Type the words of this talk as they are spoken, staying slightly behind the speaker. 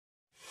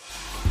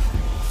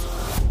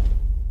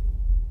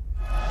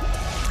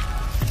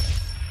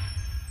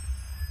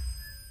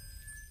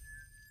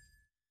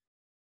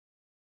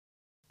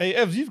Hey,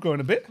 Evs, you've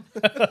grown a bit.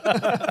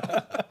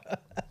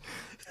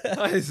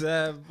 Guys,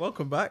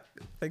 welcome back.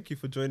 Thank you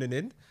for joining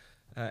in.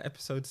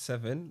 Episode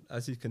 7.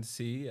 As you can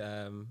see,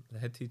 the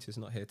head teacher's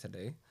not here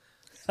today.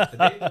 So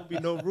today there'll be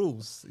no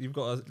rules. You've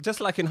got just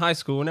like in high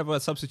school, whenever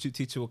a substitute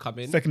teacher will come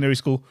in. Secondary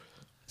school.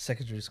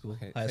 Secondary school,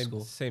 Okay, high same,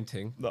 school. Same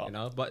thing, No. you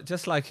know. But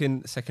just like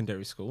in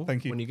secondary school,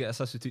 Thank you. when you get a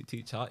substitute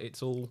teacher,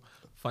 it's all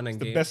fun and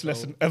the games. best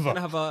lesson ever.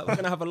 We're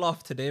gonna have a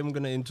laugh today, and we're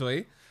gonna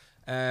enjoy.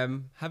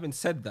 Having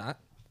said that,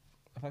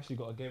 I've actually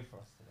got a game for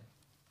us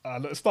today.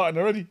 Look, it's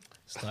starting already.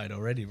 Started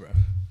already, bro.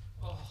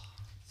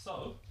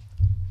 So,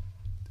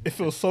 It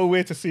feels so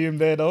weird to see him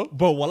there, though.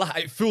 bro, wallah,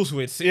 it feels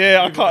weird.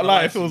 Yeah, I can't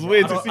lie. It feels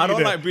weird to see I you don't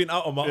there. like being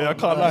out on my own. I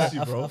can't lie. miss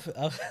you, bro.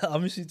 I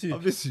miss you too. I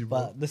miss you, bro.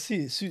 But the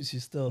seat suits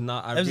you still.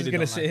 Nah, I Evs is really gonna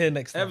don't sit like here it.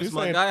 next time. Evs, Who's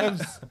my saying guy.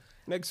 Evs?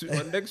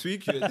 Next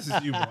week, this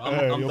is you, bro. I'm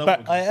Hey, done you're with back.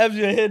 it. I Evs,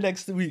 you're here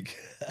next week.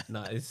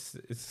 Nah, it's.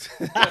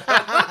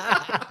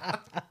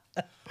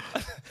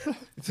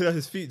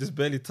 His feet just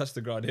barely touch the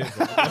ground here,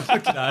 bro.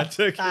 I'm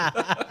joking.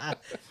 I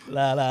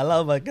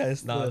love my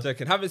guys. Nah, I'm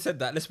joking. Having said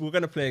that, we're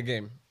gonna play a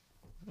game.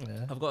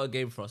 Yeah. I've got a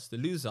game for us. The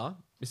loser,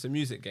 it's a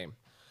music game.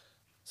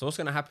 So what's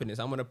gonna happen is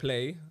I'm gonna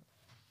play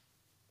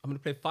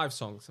 5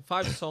 songs.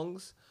 5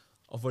 songs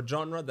of a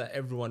genre that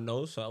everyone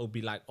knows. So it'll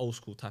be like old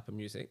school type of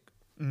music.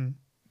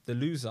 The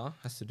loser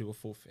has to do a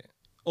forfeit.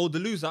 Oh, the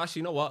loser, actually,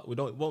 you know what?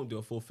 Won't do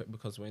a forfeit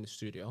because we're in the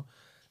studio.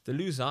 The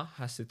loser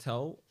has to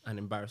tell an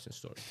embarrassing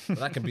story. So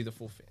that can be the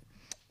forfeit.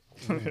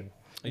 Are you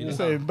You're down?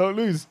 saying, don't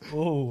lose.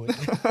 Oh,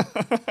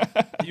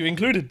 you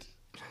included?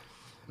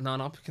 No,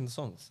 I'm picking the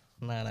songs.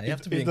 Nah, you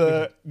have to be He's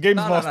included. the games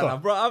No, master.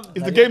 bro.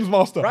 He's the games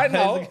master. Right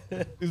now,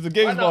 He's the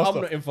games right now I'm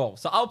master. not involved.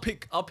 So I'll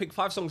pick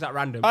 5 songs at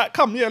random.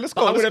 Come, yeah, let's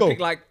But go. I'm Let's gonna go. pick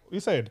like What you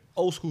saying?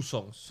 old school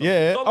songs. So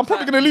Yeah, songs I'm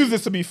probably that- gonna lose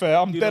this. To be fair,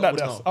 I'm You dead lot at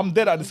would this. know. I'm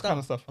dead at this kind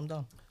of stuff. I'm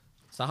down.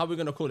 So how are we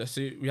gonna call it?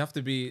 So we have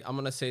to be. I'm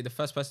gonna say the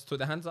first person to put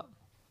their hands up.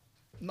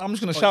 No, I'm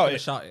just gonna Oh, shout you're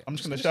it. gonna shout it. I'm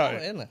just gonna shout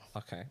it. Innit?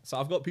 Okay. So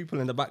I've got people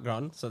in the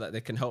background so that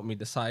they can help me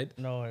decide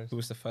No worries. who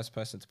was the first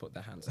person to put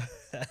their hands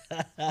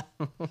up.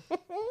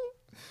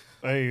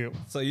 Hey,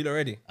 So you're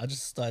ready. I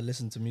just started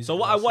listening to music. So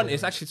what I last want year.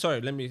 is actually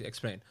sorry. Let me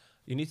explain.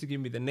 You need to give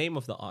me the name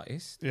of the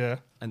artist yeah.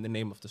 and the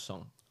name of the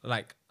song.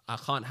 Like I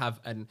can't have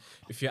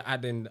if you're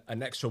adding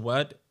an extra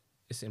word,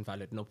 it's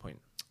invalid. No point.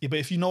 Yeah, but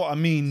if you know what I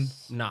mean,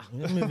 Nah.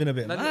 You're moving a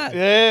bit mad.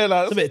 yeah,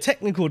 like It's a bit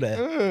technical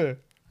there.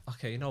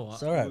 Okay. You know what?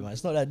 It's alright, man.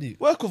 It's not that deep.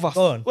 work with us.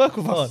 Go on. Work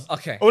with Go us. on.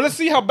 Okay. Oh, let's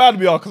see how bad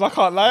we are, because I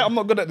can't lie. I'm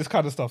not good at this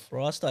kind of stuff.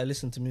 Bro, I started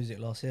listening to music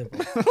last year, bro.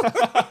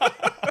 I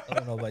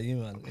don't know about you,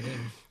 man.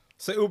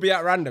 So it will be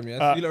at random. Yeah.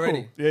 So you Cool.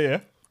 ready? Yeah, yeah.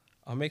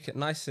 I'll make it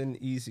nice and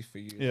easy for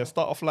you. Yeah,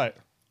 start off light.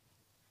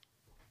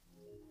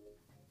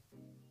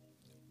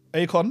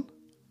 Akon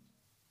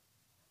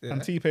Yeah.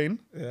 and T-Pain,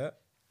 Yeah.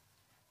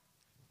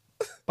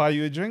 buy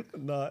you a drink.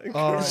 Nah.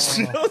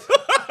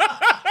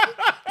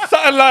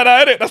 Something like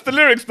that, innit? That's the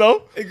lyrics,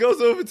 though. It goes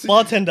over to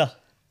Bartender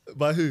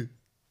by who?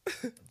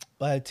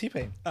 by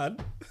T-Pain.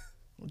 And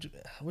What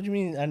do you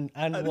mean? And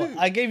what? who?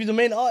 I gave you the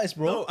main artist,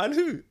 bro. no, and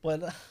who?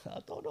 But I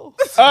don't know.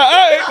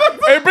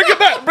 Hey, bring it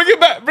back, bring it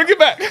back, bring it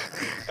back.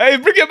 Hey,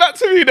 bring it back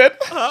to me then.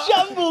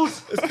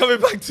 Shambles. It's coming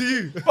back to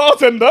you.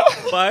 Bartender,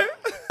 Bye.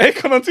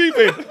 Akon and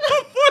T-Pain.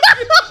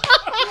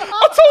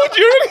 I told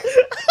you.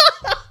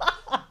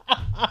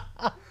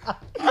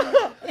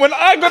 When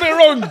I got it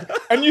wrong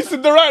and you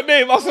said the right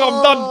name, I said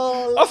I'm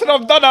done. I said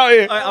I'm done out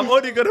here. I'm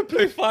only gonna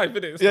play 5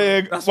 minutes. Yeah,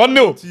 yeah. That's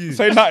 1-0. to you.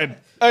 Say nothing.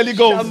 Early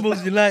goals.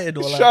 Shambles United.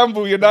 Or like.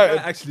 Shamble I United.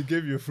 actually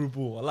gave you a through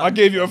ball. I I like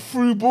gave you a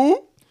through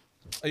ball.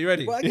 Are you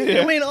ready? Bro, I gave you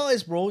Yeah. the main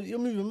artist, bro. You're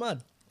moving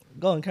mad.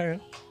 Go on, carry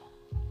on.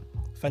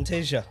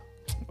 Fantasia.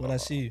 When I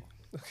see you.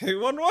 Okay,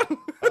 1-1.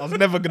 I was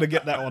never gonna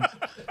get that one.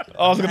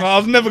 I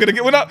was never gonna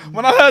get when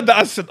I heard that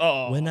I said,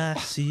 oh. When I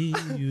see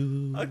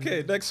you.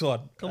 Okay, next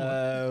one. Come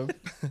on.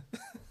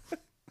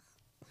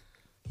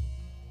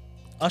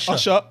 Usher.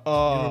 Usher. You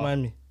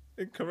remind me.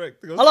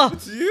 Incorrect. It goes Allah. over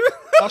to you.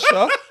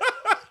 Usher.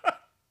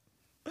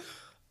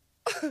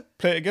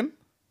 Play it again.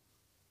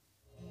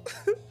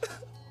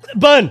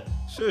 Burn.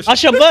 Shush.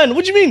 Usher burn.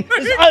 What do you mean?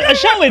 I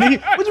shouted.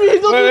 What do you mean?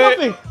 He's not doing Wait,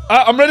 nothing.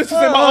 I'm ready to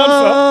say my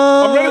answer.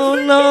 I'm ready to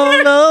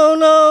say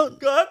No.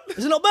 God.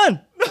 Is it not burn?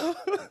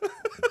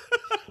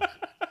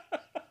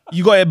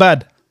 You got it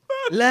bad.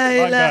 La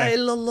guy. ilaha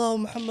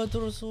illallah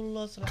Muhammadur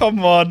Rasulullah.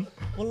 Come on.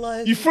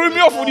 Wallahi. You threw me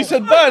off when you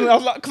said burn. I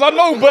was like, because I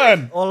know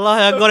burn.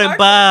 Wallahi, I got it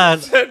bad.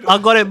 I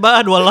got it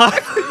bad, wallahi.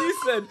 You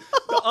said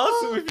the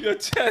answer with your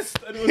chest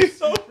and it was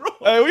so wrong.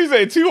 Hey, what you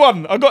say?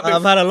 2-1. I got this.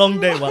 I've had a long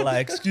day, wallah.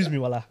 Excuse me,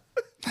 wallah.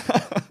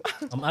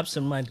 I'm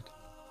absent-minded.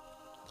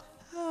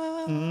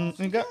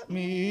 You got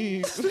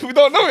me. We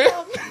don't know it.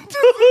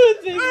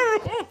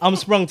 I'm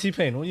sprung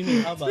T-Pain. What do you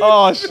mean? How about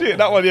Oh, shit.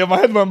 That one, yeah. My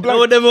head went blank.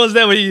 whatever was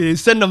there with you?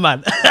 Send the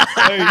man.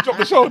 Hey, drop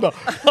the shoulder.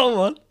 Come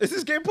on. Is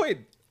this game point?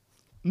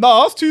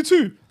 No, it's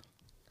 2-2.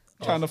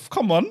 Trying to,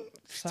 come on. How many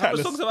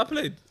Tactless. songs have I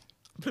played?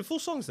 I played 4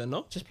 songs then,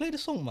 no? Just play the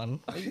song, man.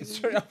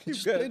 Straight up, keep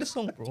Just play going. the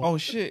song, bro. Oh,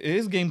 shit. It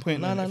is game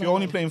point. No, then. no, if no, you're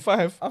only no. playing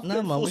 5. I've Nah,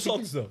 played man, 4 we can-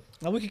 songs though.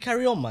 Now we can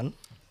carry on, man.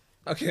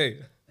 Okay.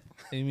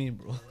 What do you mean,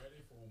 bro?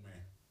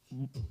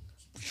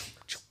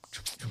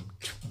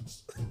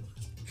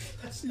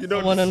 You I know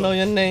wanna this know song.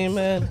 your name,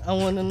 man. I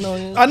wanna know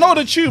your I know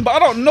the tune, but I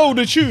don't know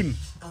the tune.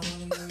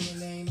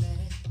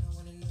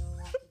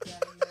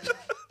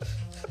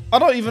 I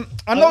don't even.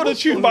 I know the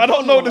tune, but I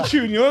don't know the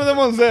tune. You know them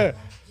ones there.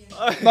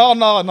 No.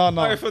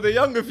 Alright, for the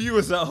younger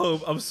viewers at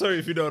home, I'm sorry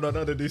if you don't know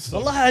none of these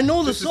songs. Wallahi, I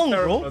know the This is song,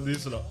 terrible bro. on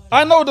these lot.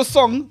 I know the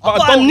song, but I I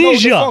got don't know the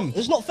amnesia. song.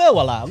 It's not fair,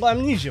 Wallahi. I got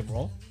amnesia,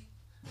 bro.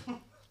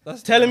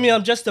 That's Telling me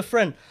I'm just a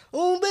friend.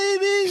 Oh,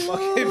 baby,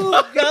 ooh,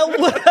 got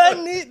what I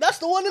need. That's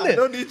the one, I isn't it?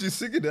 don't need you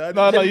singing it.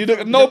 No, you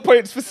don't. No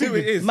points for See who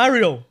it singing. is.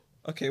 Mario.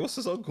 Okay, what's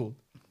the song called?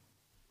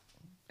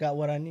 Got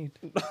what I need.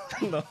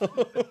 No.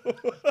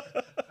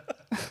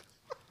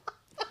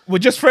 We're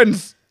just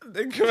friends.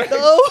 Incorrect.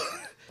 No.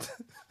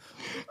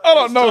 I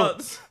don't know.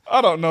 Starts.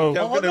 I don't know.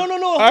 Yeah, Oh,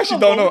 no. I actually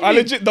don't know. I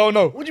legit don't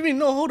know. What do you mean?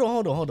 No, hold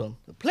on.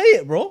 Play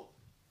it, bro.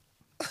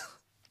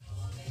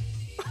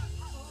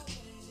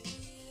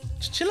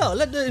 Just chill out.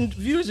 Let the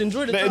viewers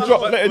enjoy the Let it time.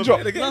 drop. Let it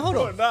drop. No, hold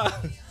on. Nah.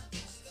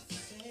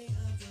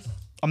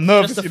 I'm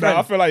nervous. Just a You know.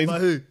 I friend. feel like By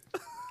he's, who?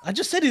 I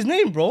just said his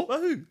name, bro. By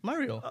who?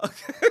 Mario.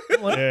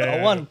 Yeah.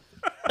 I won.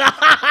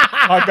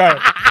 my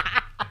guy.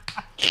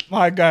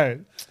 My guy.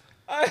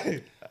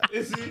 Hey,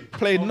 is he?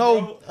 Played Oh,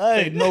 no. bro.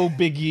 Played no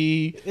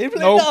Biggie. He played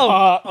No down.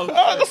 Park. Oh,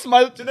 That's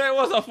my. Do you know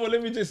what it was? I thought,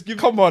 let me just give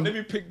Come you, on. Let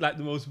me pick like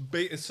the most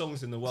beta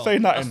songs in the world. Say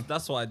nothing.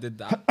 That's why I did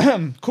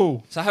that.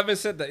 Cool. So having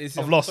said that,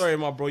 I've lost. sorry,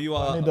 my bro, you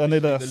are. I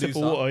need a officially the sip of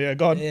loser. water. Yeah,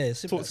 go on. Yeah,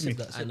 sip Talk that, to me. sip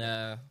that, sip And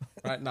that.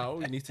 right now,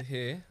 you need to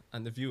hear,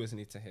 and the viewers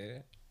need to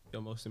hear,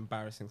 your most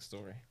embarrassing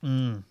story.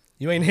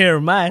 You ain't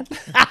hearing mine.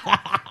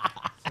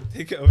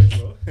 Take it away,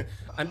 bro.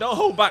 And don't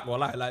hold back,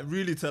 like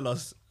really tell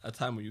us a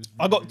time where you. Was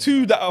I got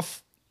two that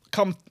have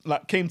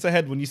came to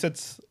head when you said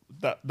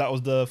that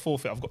was the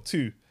forfeit. I've got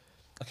two.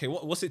 Okay,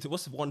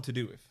 what's one to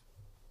do with?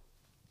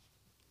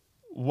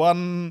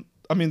 One.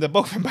 I mean, they're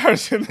both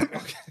embarrassing.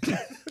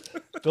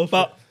 Go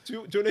for it. Do you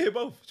want to hear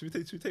both? Should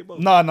we take both?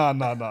 Nah.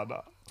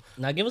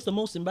 Now give us the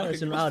most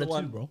embarrassing give us out of the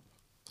the two, one. bro.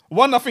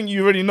 One I think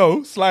you already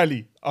know,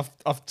 slyly. I've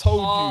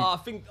told Oh, you. I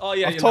think. Oh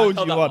yeah, I've yeah, told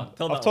tell you that one.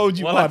 Tell I've that told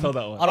you Why one. not tell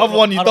that one. I Other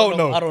one you don't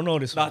know. I don't know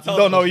this Nah, one. tell You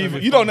don't us know what's either. gonna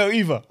be You don't fun. know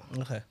either.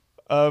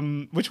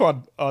 Okay. Which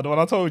one? The one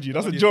I told you.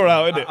 That's a What do draw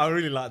out, think? isn't it? I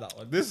really like that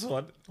one. This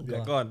one. Yeah,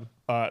 on. go on.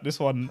 Alright, this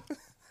one.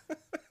 It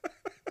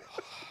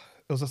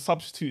was a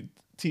substitute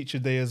teacher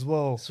day as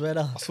well. Swear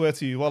down. I swear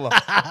to you, wallah.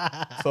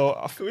 So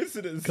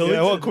Coincidence.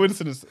 yeah, what a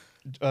coincidence.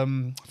 I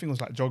think it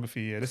was like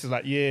geography. Yeah, this is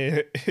like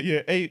year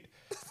 8.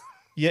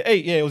 Year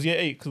 8, yeah, it was year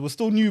 8 because we're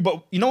still new,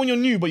 but you know when you're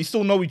new, but you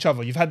still know each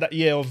other. You've had that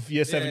year of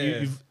year 7.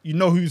 Yeah. You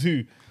know who's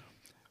who.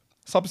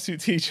 Substitute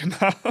teacher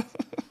now.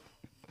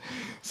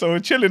 So we're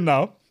chilling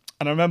now,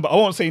 and I remember I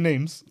won't say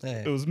names. Yeah.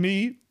 It was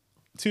me,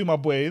 2 of my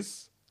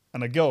boys,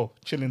 and a girl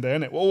chilling there,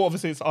 innit? Well,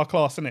 obviously it's our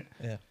class, innit?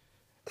 Yeah.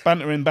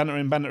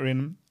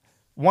 Bantering.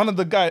 One of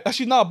the guys,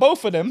 actually, no,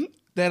 both of them.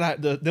 They're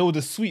like they were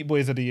the sweet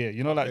boys of the year.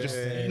 You know, like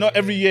you know,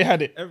 every year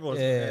had it.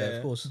 Everyone's. Yeah,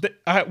 of course.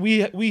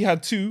 We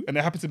had 2, and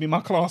it happened to be my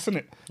class,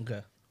 innit?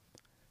 Okay.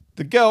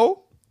 The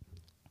girl,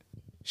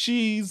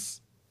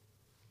 she's,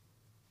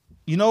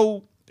 you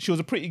know, she was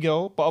a pretty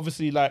girl, but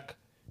obviously, like,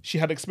 she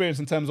had experience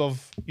in terms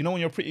of, you know, when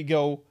you're a pretty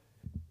girl,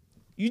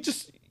 you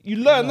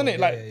learn, innit? yeah,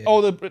 Like, yeah.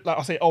 older, like,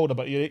 I say older,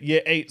 but year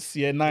 8s,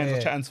 year 9s, Yeah.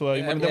 are chatting to her.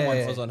 Yeah, one of them everyone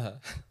ones. was on her.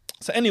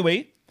 So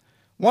anyway,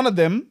 one of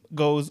them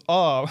goes,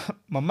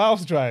 my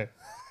mouth's dry.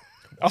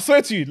 I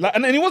swear to you. Like,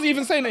 and then he wasn't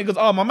even saying it. He goes,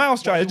 my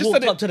mouth's dry. He I just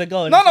walked said up it. to the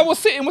girl and No, he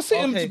said- we're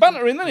sitting, Okay, just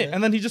bantering, innit? yeah.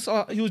 And then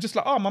he was just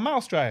like, my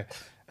mouth's dry.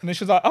 And then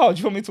she was like, do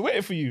you want me to wait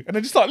it for you? And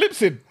then just start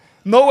lip-sync.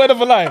 No word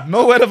of a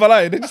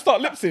lie. They just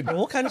start lip-sync.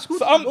 What kind of school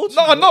So did you go to,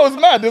 bro? no,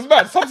 it's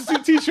mad.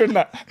 Substitute teacher and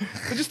that.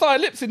 They just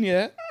started lip-sync,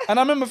 yeah? And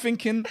I remember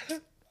thinking,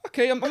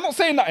 okay, I'm not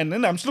saying nothing,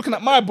 innit? I'm just looking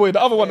at my boy,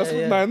 the other one that's Yeah,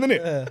 looking at him,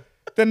 innit? yeah.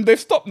 Then they've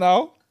stopped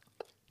now.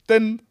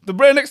 Then the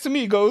brain next to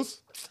me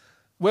goes,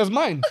 where's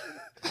mine?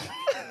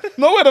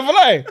 No word of a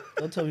lie.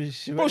 Don't tell me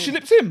she. Bro, she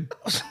lips him.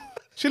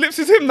 She lips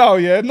him now,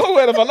 yeah? No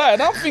word of a lie.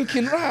 And I'm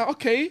thinking, right,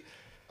 okay.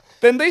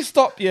 Then they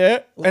stop, yeah?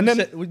 And then...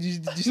 did you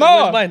say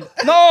where's mine?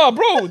 No,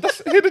 bro.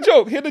 Hear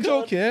the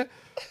joke, yeah?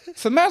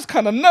 So man's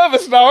kind of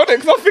nervous now, innit?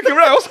 Because I'm thinking,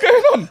 right, what's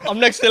going on? I'm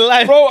next in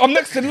line. Bro, I'm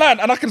next in line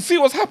and I can see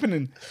what's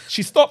happening.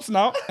 She stops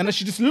now and then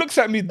she just looks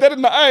at me dead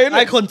in the eye, innit?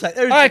 Eye contact.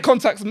 Everything. Eye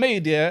contact's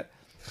made, yeah?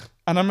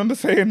 And I remember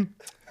saying,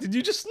 Did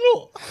you just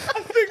snort?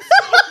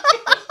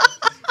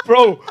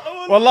 bro,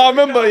 well, I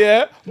remember,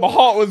 yeah, my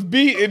heart was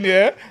beating,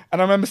 yeah?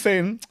 And I remember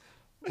saying,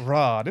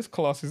 rah, this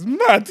class is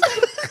mad.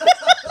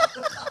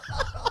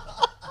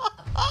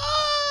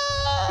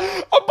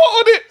 I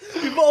bottled it.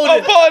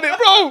 I bottled it,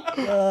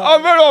 bro. I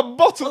remember I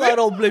bottled I it.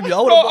 don't blame you.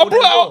 I Bro, would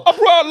have I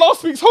brought out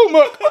last week's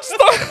homework.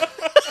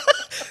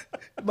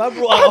 Man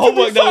brought out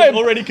homework that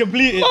was already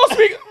completed. Last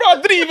week, bro,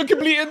 I didn't even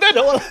complete it then.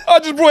 No. I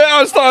just brought it out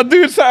and started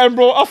doing something,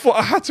 bro. I thought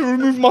I had to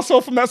remove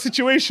myself from that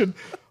situation.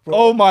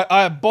 Oh my,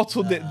 I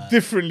bottled it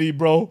differently,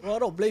 bro. Bro, I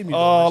don't blame you. Oh,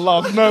 Oh, Allah, I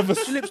was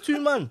nervous. Slips too,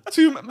 man.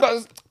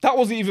 That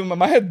wasn't even in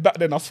my head back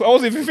then. I swear, I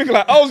wasn't even thinking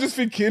like, I was just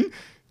thinking,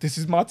 this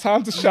is my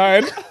time to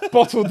shine.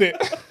 Bottled it.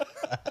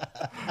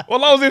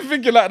 Well, I was even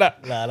thinking like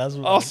that. Nah, that's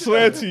I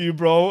swear to you,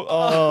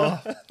 bro.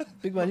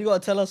 Big man, you gotta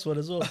tell us one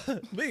as well.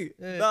 Me?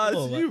 Yeah, Nah, come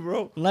it's on, you, man.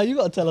 bro. Now you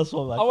gotta tell us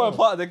one, man. I weren't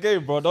part of the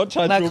game, bro. Don't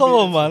try to Nah, draw come me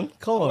on, into man. it.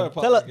 Come I on. weren't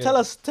part of the game.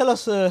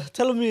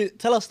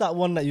 Tell us that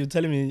one that you were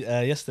telling me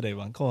yesterday,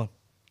 man. Come on.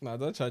 Nah,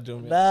 don't try to draw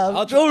me. Nah, I'm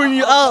I'll drawing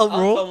you out,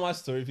 bro. I'll tell my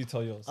story if you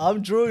tell yours.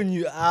 I'm drawing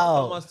you I'll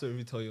tell my out. story if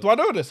you tell yours. Do I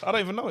know this? I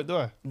don't even know it, do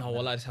I? No,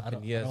 well, this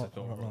happened years know,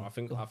 ago, I don't bro. know.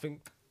 I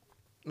think.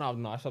 No, I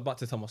was about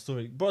to tell my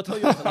story, bro. Tell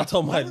yours and I'll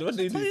tell mine. What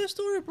do you Tell do? your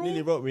story, bro.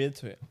 Nearly wrote me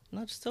into it.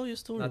 No, just tell your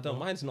story. Nah, bro. don't.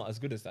 Mine's not as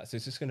good as that, so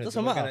it's just gonna.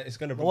 Doesn't we're matter. gonna- It's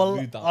gonna bring Well,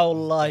 mood down. I'll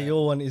lie.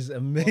 Your one is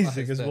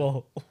amazing it's as dead.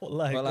 well.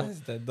 Wallahi, Well, go- that's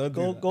dead. Don't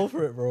go, do that. go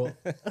for it, bro.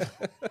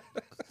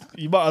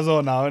 You might as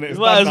well now, and it's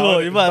You might done as now, well.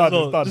 innit? You It's might as done,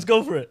 well. it's done. Just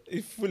go for it.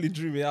 It fully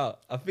drew me out.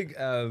 I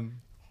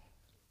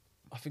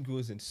think it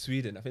was in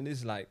Sweden. I think this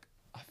is like,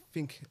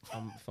 if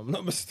I'm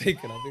not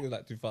mistaken, I think it was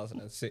like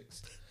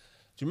 2006.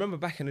 Do you remember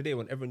back in the day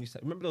when everyone used to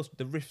remember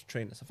the riff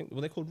trainers? I think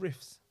were they called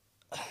riffs?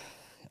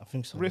 I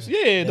think so. Riffs,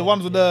 yeah, the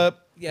ones with the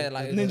Yeah,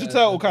 like Ninja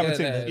Turtle kind of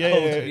thing.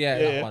 Yeah, that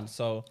yeah. one.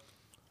 So,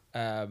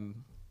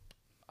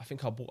 I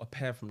think I bought a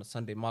pair from the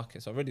Sunday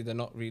market. So already they're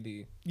not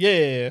they're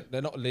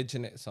not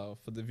legit. So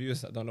for the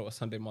viewers that don't know what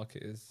Sunday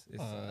market is,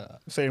 it's,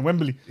 saying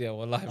Wembley. yeah,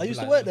 well, like, I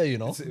used to work there, you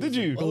know. Did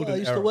you? Wallah, I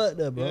used to work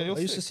there, bro. Yeah, you're I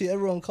used to sick. see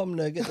everyone come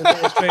there, get the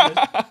latest trainers.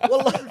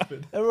 Wallah,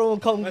 everyone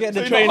come get the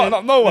So you not trainers. hot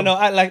up no one? And they'll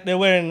act like they're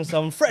wearing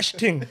some fresh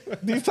thing These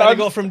that they times,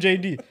 got from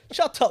JD.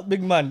 Shut up,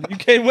 big man. You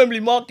came Wembley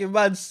Market,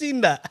 man.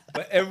 Seen that.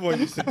 But everyone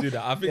used to do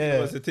that. I think Yeah.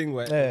 it was the thing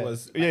where Yeah. it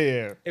was.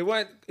 yeah. It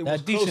weren't. It They're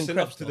was close decent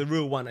enough crepes, to the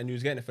real one, and you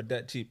was getting it for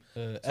dirt cheap.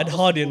 Ed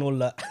Hardy and all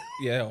that.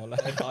 Yeah, or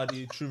like Ed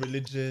Hardy, True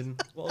Religion.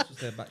 What else was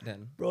there back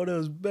then? Bro, there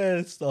was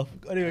bad stuff.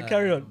 Anyway,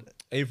 carry on.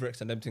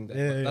 Avrex and them things.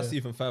 Yeah, But that's yeah.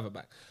 even further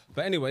back.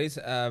 But anyways,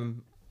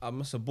 I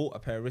must have bought a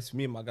pair of wrists.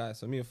 Me and my guys.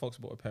 So me and Fox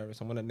bought a pair of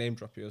wrists. I'm gonna name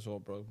drop you as well,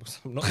 bro. Because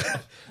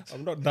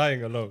I'm not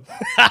dying alone.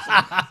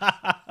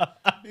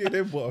 Me and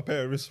them bought a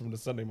pair of wrists from the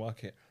Sunday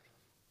market.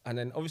 And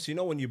then obviously, you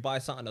know, when you buy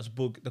something that's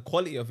bug, the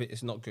quality of it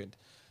is not good.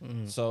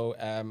 So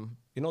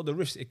you know, the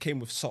wrists, it came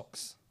with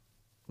socks.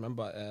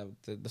 Remember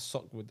the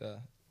sock with the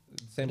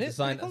same Did it?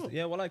 design? Did it come?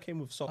 Yeah, well, I came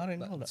with socks. I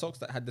didn't know that. Socks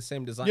that had the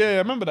same design. Yeah, I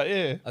remember that,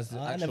 yeah. As the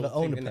I actual never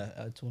owned a thing, innit?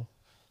 pair at all.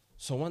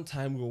 So one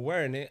time we were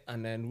wearing it,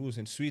 and then we was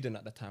in Sweden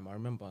at the time. I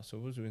remember. So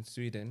we was in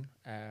Sweden.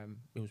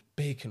 It was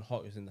baking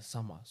hot. It was in the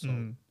summer.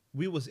 So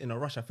we was in a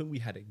rush. I think we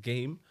had a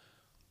game.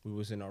 We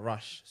was in a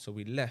rush, so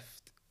we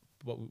left.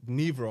 But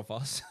neither of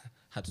us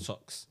had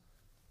socks.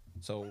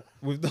 So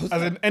with those,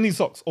 As in any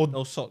socks or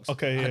no socks.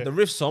 Okay, I yeah. had the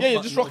wrists on. Yeah, you're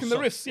but just no rocking the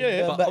socks. wrists,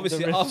 yeah. But Back the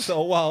obviously wrists. after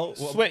a while,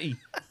 sweaty.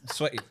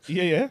 sweaty.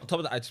 Yeah. On top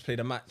of that, I just played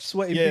a match.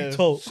 Sweaty Yeah. big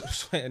toe.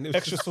 Sweating. It was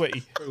Extra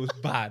sweaty. It was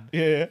bad.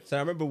 Yeah. So I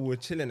remember we were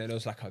chilling and there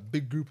was like a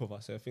big group of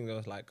us. So I think there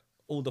was like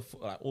all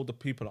the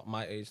people at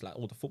my age, like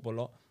all the football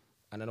lot,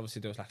 and then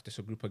obviously there was like just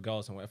a group of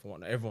girls and whatever.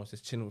 Everyone was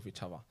just chilling with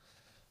each other.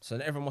 So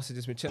then everyone must have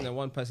just been chilling. And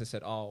one person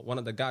said, "Oh," one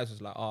of the guys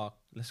was like, "Oh,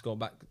 let's go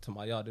back to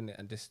my yard, innit,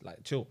 and just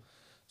like chill."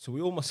 So we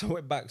almost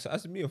went back. So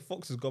as me and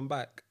Fox has gone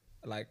back,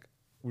 like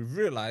we've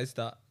realised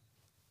that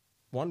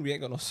one, we ain't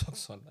got no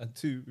socks on, and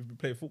two, we've been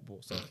playing football.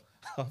 So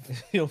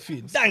Your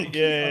feet. Dang.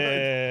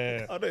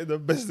 Yeah. I'm not in the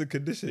best of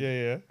condition.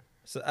 Yeah.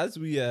 So as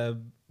we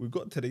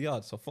got to the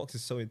yard, so Fox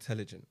is so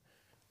intelligent.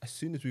 As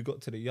soon as we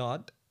got to the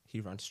yard, he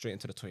ran straight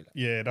into the toilet.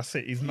 Yeah, that's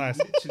it. He's nice.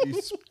 Literally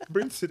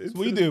sprinted into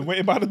What are you the- doing?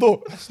 Waiting by the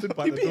door. Stood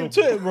by You the beat door. him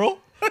to it, bro.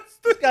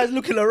 This guy's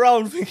looking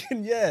around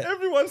thinking, yeah.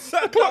 Everyone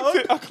sat down.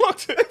 I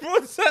clocked it.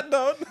 Everyone sat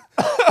down.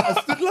 I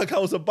stood like I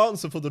was a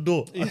bouncer for the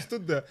door. I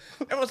stood there.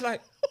 Everyone's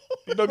like,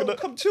 You're not gonna.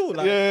 come chill.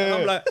 Like, Yeah. and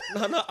I'm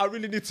like, nah, I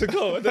really need to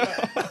go. And then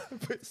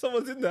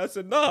someone's in there. I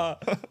said, nah,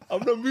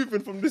 I'm not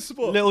moving from this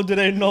spot. Little do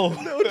they know.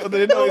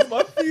 They know his,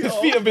 My feet his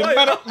are feet have been on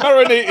fire.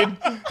 marinating.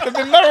 They've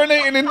been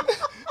marinating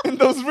in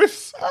those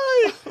riffs.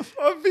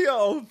 My feet are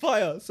on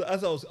fire. So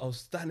as I was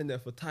standing there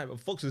for time, and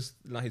Fox is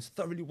like, he's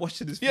thoroughly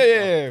washing his feet.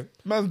 Yeah.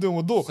 Man's doing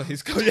with door. So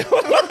he's going.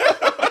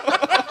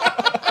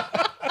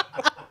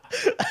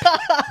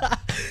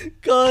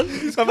 God.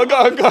 Have I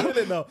got a gun?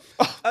 Toilet now.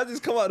 As he's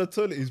come out of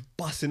the toilet, he's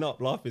busting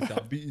up laughing. So I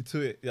beat you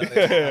to it.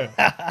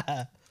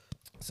 Yeah.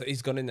 So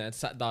he's gone in there and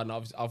sat down.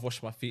 Now I've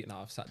washed my feet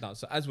now. I've sat down.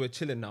 So as we're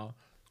chilling now,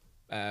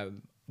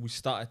 we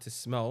started to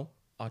smell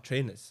our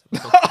trainers.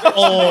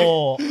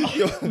 Oh.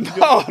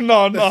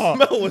 No.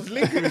 Smell was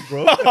lingering,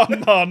 bro.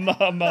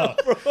 No.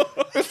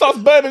 It starts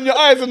burning your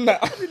eyes and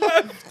that.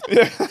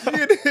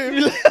 Me and him,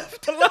 we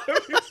left alive.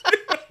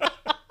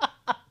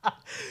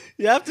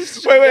 You have to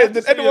Wait,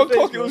 did anyone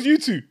clock it was you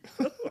two?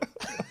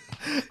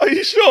 Are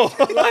you sure?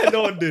 Lie,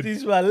 no one did.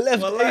 These man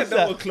left. Well, lie, no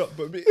ASAP. one clocked.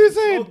 But me, Who's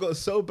the smell saying? got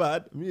so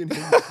bad. Me and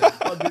him said,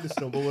 can't do this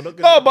no more. We're not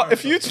gonna. No, but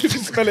if you two can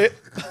smell it,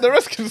 the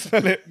rest can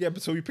smell it. Yeah,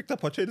 but so we picked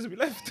up our trainers and we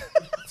left.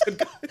 Said,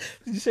 guys,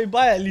 Did you say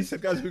bye at he least?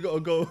 said, guys, we gotta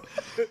go.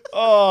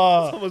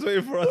 Oh, Someone's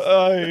waiting for us.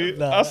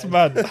 that's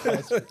mad.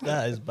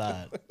 That is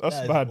bad. That's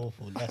That is bad.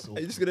 Awful. That's Are you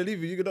awful. just gonna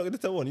leave it? You're not gonna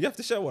tell one. You have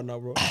to share one now,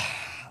 bro.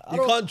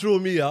 You can't draw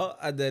me out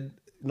and then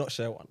not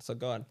share one. So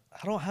go on.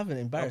 I don't have an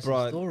embarrassing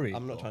Bro, story.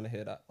 I'm not bro. trying to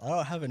hear that. I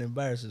don't have an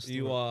embarrassing story.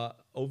 You are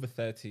over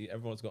 30.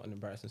 Everyone's got an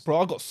embarrassing story.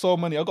 Bro, I got so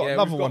many. I got Yeah,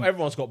 another we've got- one.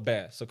 Everyone's got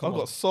bare. So I've come on.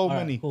 got so All right,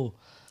 many. cool.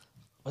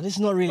 But this is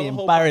not really Don't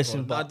hold back,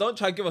 embarrassing. bro. Nah, But don't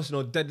try to give us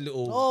no dead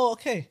little. oh,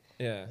 okay.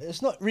 Yeah.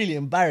 It's not really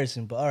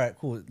embarrassing, but all right,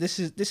 cool. This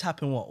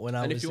happened when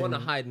I And was. if you want to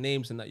in- hide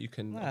names and that, you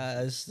can. Nah,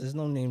 there's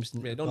no names.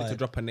 Yeah, don't need to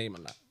drop a name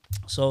on that.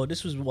 So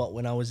this was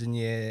when I was in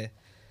year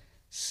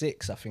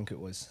 6, I think it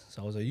was.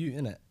 So I was a youth,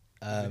 innit?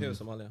 You hear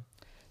Somalia.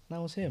 And I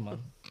was here, man.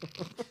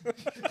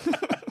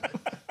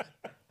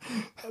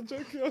 I'm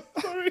joking. I'm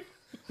sorry.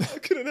 I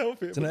couldn't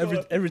help it. So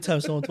now every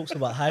time someone talks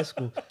about high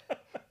school,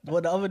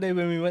 well, the other day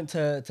when we went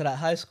to that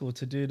high school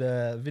to do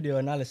the video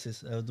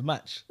analysis of the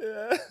match,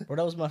 bro,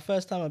 that was my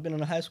first time I've been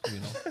in a high school,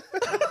 you know.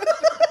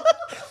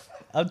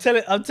 I'm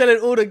telling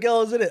all the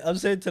girls in it. I'm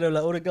saying to them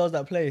like all the girls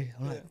that play.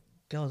 I'm like,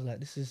 girls, like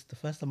this is the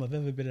first time I've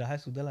ever been in a high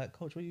school. They're like,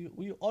 coach, what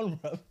you on,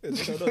 bro?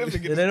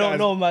 They don't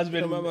know man's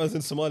been. My man's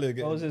in Somalia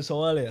again. I was in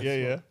Somalia. Yeah,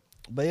 yeah.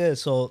 But yeah,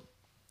 so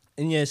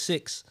in year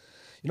 6,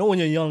 you know when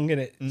you're young,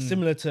 innit?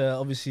 Similar to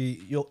obviously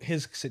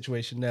his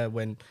situation there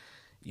when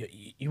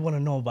you want to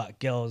know about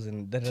girls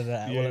and all of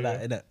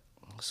that, innit?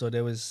 So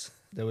there was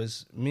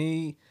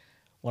me,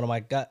 two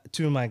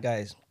of my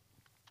guys,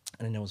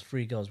 and then there was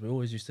 3 girls. We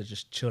always used to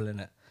just chill in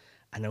it.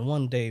 And then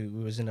one day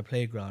we was in the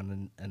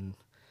playground and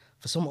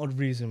for some odd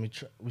reason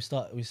we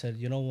said,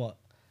 you know what?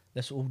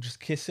 Let's all just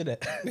kiss in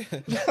it.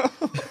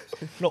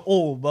 Not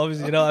all, but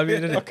obviously, you know what I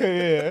mean? Innit?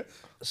 Okay, yeah.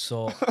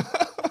 So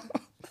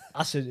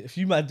I said, if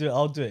you might do it,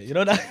 I'll do it. You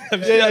know that?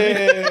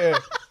 Yeah.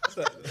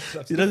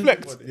 You know,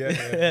 Deflect.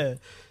 yeah.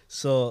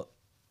 So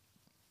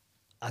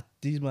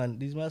these man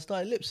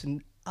started lips,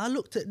 and I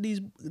looked at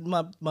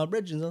my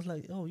brethren. I was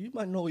like, "Oh, you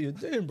might know what you're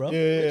doing, bro.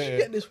 Where'd you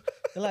get this?"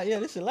 They're like, "Yeah,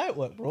 this is light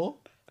work, bro."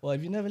 Well,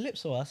 if you never lip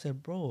so, I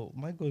said, "Bro,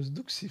 mine goes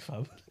duxi,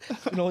 fam.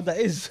 You know what that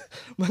is?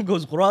 Mine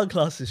goes Quran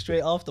classes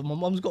straight after. My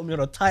mum's got me on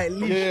a tight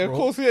leash, Yeah, bro. of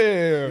course,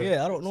 yeah.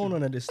 Yeah, I don't know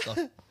none of this stuff."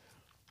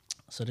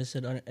 So they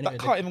said, anyway, That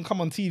can't even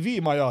come on TV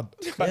in my yard.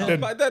 Back Yeah. then.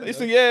 Back then. It's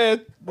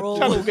a, Bro.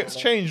 channel gets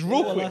changed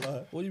real Well, quick.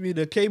 like, what do you mean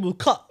the cable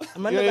cut?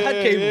 Man, Yeah, never had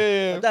cable.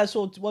 yeah. My dad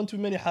saw one too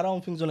many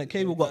haram things on it.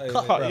 Cable got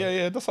cut. Cut, bruv.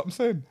 yeah, that's what I'm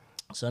saying.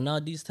 So now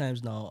these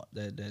times now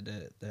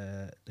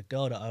the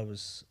girl that I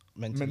was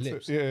meant to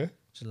lips, Yeah.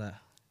 she's like,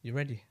 "You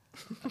ready?"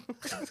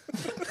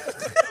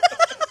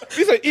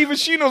 He said even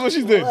she knows what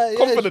she's doing. Like,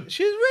 yeah, Confident.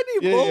 she's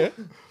ready, bro. Yeah.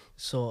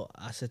 So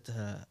I said to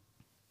her,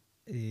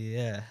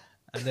 "Yeah,"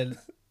 and then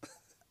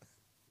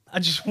I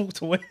just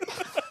walked away.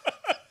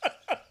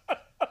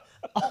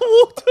 I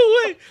walked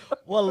away.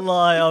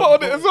 Wallahi, I put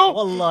on it as well?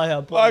 Wallahi,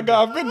 I put My on guy,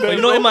 it. I've been But there.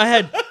 you know, in my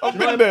head. I've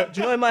been there.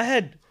 Do you know in my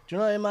head? Do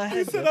you know in my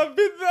head? Said bro? I've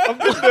been there. I've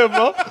been there,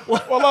 bro.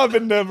 Well, I've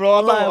been there, bro.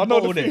 Wallahi, I know the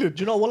bottled it. feeling. Do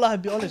you know? Wallahi,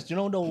 be honest. Do you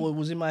know though what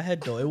was in my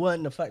head though? It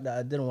wasn't the fact that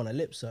I didn't want to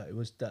lip ser. It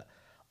was that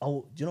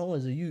do you know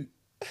as a youth,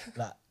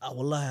 like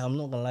wallahi, I'm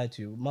not gonna lie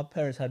to you. My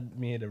parents had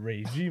me in a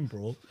regime,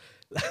 bro.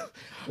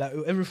 Like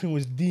everything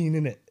was Dean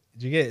in it.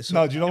 Do you get it? So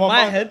No, do you know in what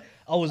my my- head,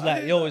 I was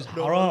like, yo, it's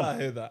No, haram. I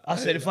hear that. I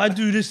said, if I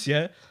do this,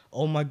 yeah,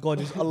 oh my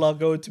God, is Allah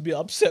going to be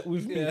upset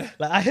with me? Yeah.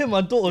 Like I hear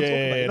my daughter talk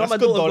about it. You know, that's my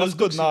good daughter though. goes That's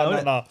good. Duxi Nah, now, nah,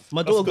 innit? nah.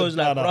 My That's daughter good. goes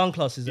like Nah, nah. Quran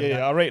classes. and Yeah,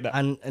 that. I rate that.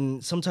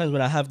 And sometimes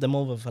when I have them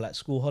over for like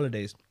school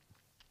holidays,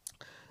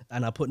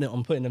 and I'm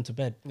putting them to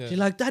bed. Yeah. She's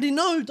like, "Daddy,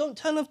 no, don't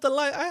turn off the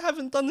light. I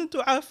haven't done the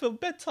dua for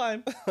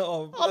bedtime.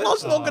 Oh,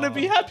 Allah's not gonna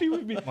be happy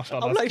with me."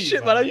 Mashallah, I'm that's like, cute,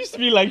 "Shit, man. man. I used to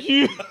be like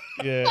you."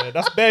 Yeah,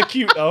 that's bare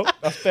cute though.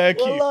 That's bare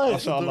cute. Wallahi.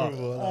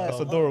 Mashallah.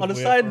 That's adorable. On a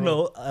yeah, side for real.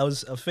 note, I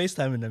was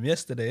FaceTiming them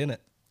yesterday,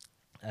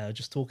 innit?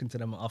 Just talking to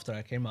them after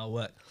I came out of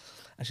work.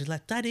 And she's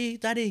like, Daddy,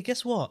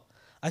 guess what?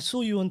 I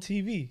saw you on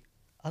TV.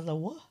 I was like,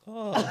 what?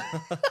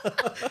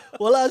 Oh.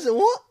 Well, I said,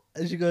 what?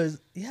 And she goes,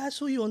 yeah, I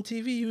saw you on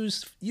TV.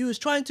 You was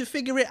trying to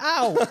figure it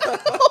out.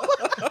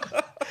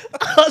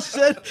 I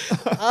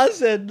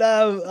said,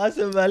 nah. I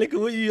said, man, look at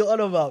what you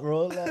on about,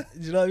 bro. Like, do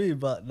you know what I mean?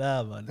 But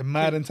nah, man. They're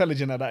mad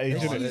intelligent at that age,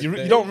 Oh, isn't it? that's You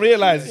very- don't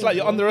realize. It's like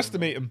you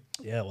underestimate them.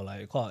 Yeah, well,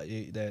 like, you can't.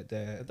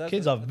 The That's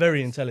kids a- are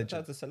very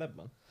intelligent. That's a celeb,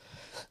 man.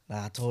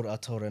 Nah, I told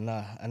her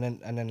nah, and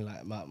then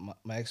like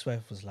my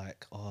ex-wife was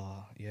like,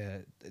 oh yeah,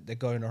 they're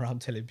going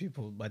around telling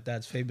people my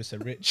dad's famous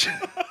and rich.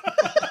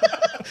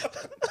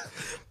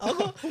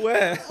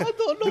 Where? I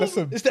don't know.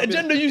 Listen, It's the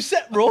agenda you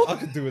set, bro. I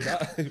could do with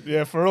that.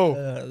 Yeah, for real.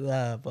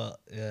 Nah, but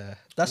yeah,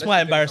 that's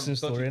my embarrassing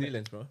story. Innit?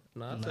 Dealings, bro.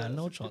 Nah, Nah,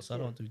 no chance. I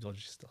don't do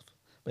dodgy stuff.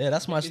 But yeah,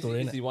 that's my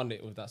story. Easy Innit? one day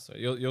with that story.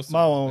 You're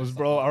My one was,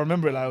 bro. I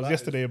remember it like it was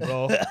yesterday,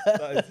 bro.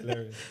 That is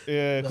hilarious.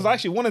 Yeah, because I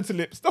actually wanted to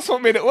lips. That's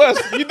what made it worse.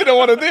 You didn't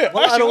want to do it.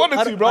 I actually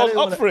wanted to, bro. I was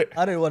up for it.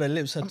 I didn't want to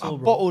lips at I all,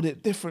 bro. bottled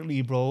it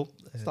differently, bro.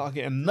 Started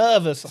getting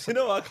nervous. I You said,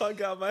 know what? I can't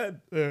get out of my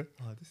head. yeah.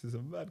 Oh, this is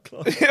a mad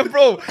class. Yeah,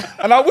 bro.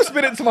 And I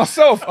whispered it to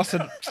myself. I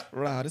said,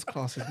 "Rah, this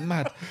class is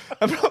mad."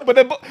 But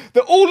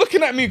they're all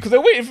looking at me because they're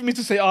waiting for me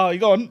to say, "Oh, you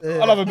go on.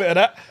 I'll have a bit of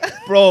that,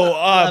 bro."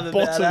 I have a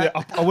bit of bottled it.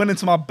 that. I went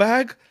into my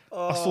bag.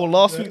 I saw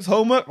last week's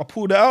homework. I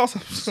pulled it out.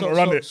 I'm just gonna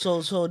run it.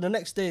 So the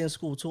next day in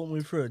school, talk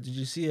me through it. Did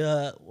you see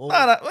her?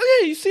 Nah,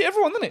 yeah, you see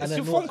everyone, innit? and It's then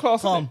your phone what?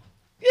 class. Calm.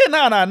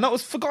 Yeah, no, it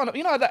was forgotten.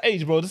 You know, at that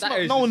age, bro. There's That not,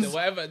 age, no one's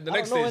whatever. The I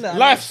next don't know, day, innit?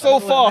 life's so I know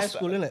in high fast.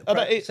 school, innit? At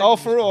that age, oh,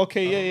 for real,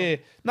 okay, yeah.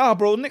 Nah,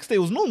 bro. Next day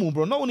was normal,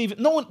 bro. No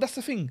one. That's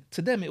the thing.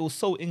 To them, it was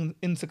so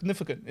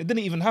insignificant. It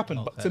didn't even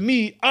happen. But to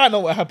me, I know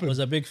what happened. It was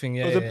a big thing,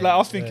 yeah. It was like I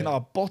was thinking, I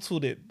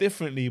bottled it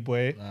differently,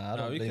 boy. Nah, I No,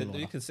 don't we blame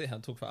can her. sit here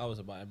and talk for hours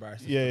about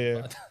embarrassing. Yeah.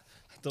 stuff, but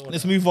I don't wanna-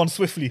 Let's move on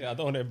swiftly. Yeah, I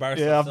don't want to embarrass.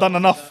 Yeah, I've myself. done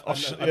enough. I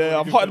I've don't yeah, wanna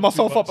I've give hyped them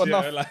myself too up much, yeah,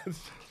 enough. like,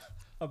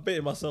 I've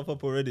baited myself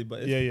up already,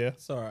 but Yeah.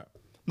 it's all right.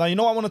 Now, you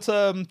know what I wanted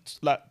to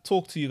like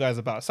talk to you guys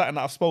about? Something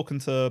that I've spoken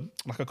to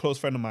like a close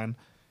friend of mine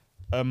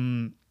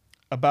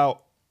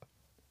about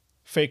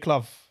fake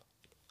love.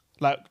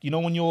 Like, you know,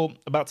 when you're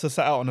about to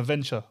set out on a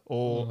venture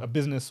or a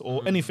business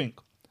or anything,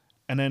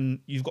 and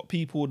then you've got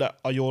people that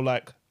are your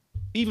like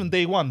even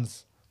day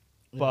ones,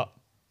 but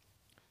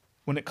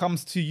when it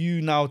comes to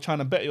you now trying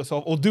to better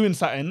yourself or doing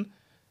something,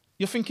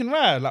 you're thinking,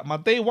 right, like my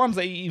day ones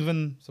ain't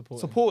even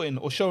supporting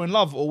or showing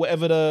love or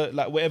whatever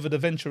the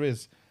venture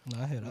is.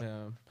 Nah, I hear that.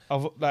 Yeah.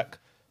 I've like,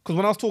 because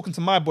when I was talking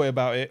to my boy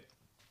about it,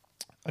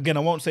 again, I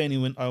won't say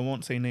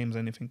names or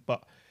anything,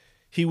 but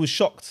he was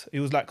shocked. He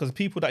was like, because the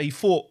people that he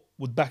thought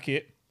would back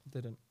it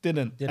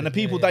didn't. And the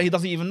people that he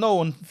doesn't even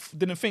know and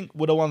didn't think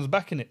were the ones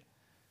backing it.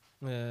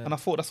 Yeah. And I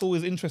thought that's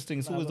always interesting.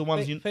 It's always the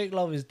ones fake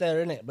love is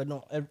there, innit? But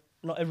not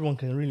everyone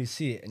can really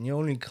see it, and you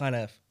only kind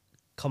of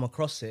come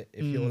across it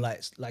if you're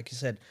like you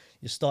said,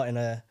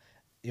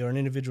 you're an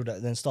individual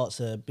that then starts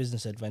a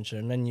business adventure,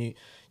 and then you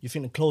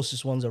think the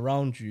closest ones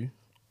around you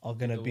are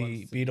gonna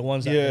be the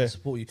ones that can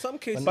support you. Some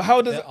cases, But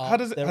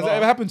has it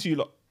ever happened to you,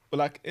 lot?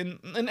 Like in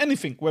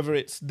anything, whether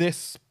it's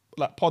this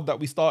like pod that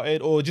we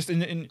started or just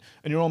in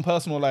your own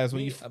personal lives,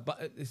 where you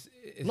but it's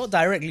Not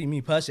directly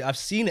me personally. I've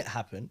seen it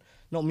happen.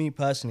 Not me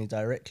personally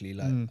directly.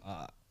 Like,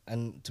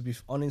 and to be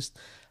honest,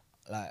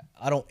 like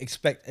I don't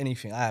expect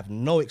anything. I have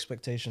no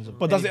expectations of.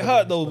 But does it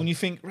hurt though when you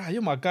think, right,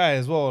 you're my guy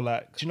as well?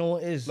 Like, Do you know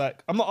what it is?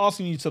 like I'm not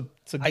asking you to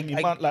give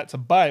me money, like to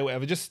buy or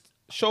whatever. Just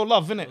show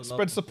love, innit?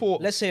 Spread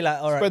support. Let's say like,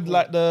 all right, Spread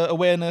like the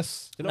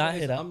awareness. You know Nah, what I it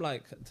hear is? that. I'm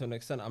like, to an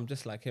extent, I'm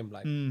just like him.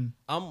 Like,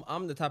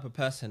 I'm the type of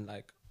person,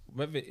 like,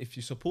 whether if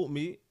you support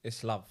me,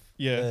 it's love.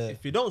 Yeah.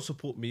 If you don't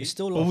support me, it's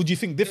still Or love. would you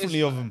think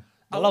differently of them?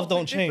 The I love won't don't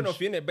think different change.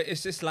 of you, innit? But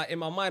it's just like in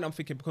my mind, I'm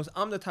thinking because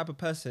I'm the type of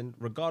person,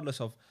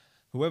 regardless of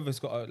whoever's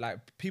got like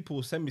people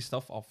will send me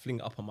stuff, I'll fling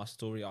it up on my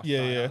story.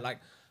 Yeah. Like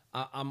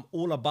I'm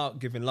all about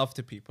giving love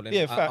to people. And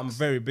Yeah, I'm facts.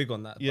 very big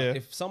on that. Yeah. But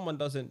if someone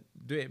doesn't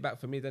do it back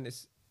for me, then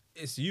it's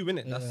you,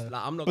 innit? That's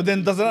like I'm not. But gonna then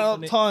be doesn't sweet that on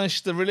not it.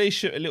 tarnish the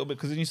relationship a little bit?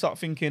 Because then you start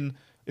thinking,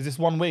 is this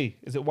one way?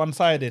 Is it one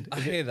sided? I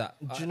hear that.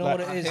 Do you know what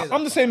it is?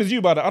 I'm the same as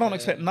you, brother. I don't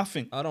expect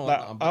nothing. I don't- Like,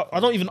 I'm- I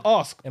don't even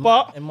ask. In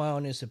But my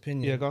honest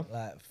opinion, Yeah, go.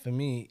 like for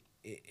me,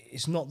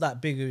 it's not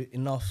that big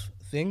enough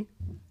thing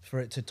for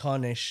it to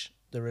tarnish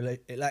the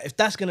relation. Like if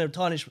that's gonna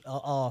tarnish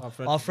our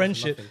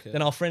friendship, nothing, yeah.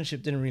 then our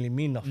friendship didn't really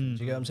mean nothing.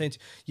 Do you get what I'm saying?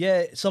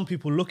 Yeah, some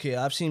people look at it.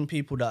 I've seen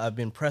people that have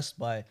been pressed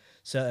by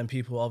certain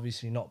people,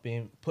 obviously not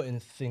being putting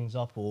things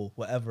up or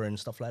whatever and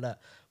stuff like that.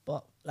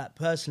 But like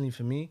personally,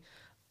 for me,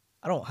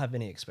 I don't have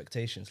any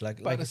expectations. Like,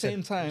 But like at the I said, same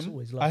it's time,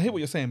 always I love. hear what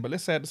you're saying. But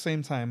let's say at the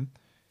same time,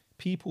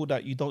 people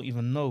that you don't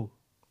even know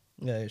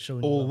Yeah, it's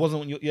showing. or love.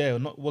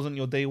 wasn't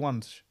your day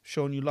ones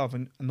showing you love,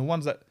 and the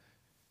ones that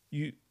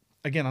you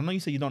again, I know you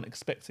say you don't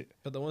expect it,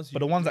 But the ones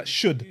that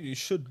should you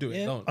should do it.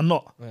 Yeah. Don't. are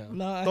not.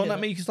 No, I Don't hear that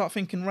make you start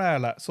thinking, right?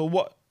 Like, so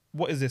what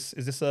is this?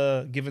 Is this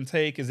a give and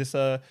take? Is this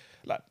a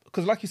like?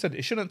 Because like you said,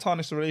 it shouldn't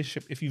tarnish the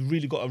relationship if you've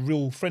really got a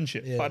real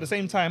friendship. Yeah. But at the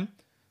same time,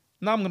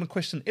 now I'm gonna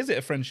question: is it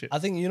a friendship? I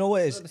think you know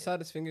what it The is.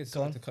 saddest thing is,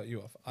 Go sorry on. to cut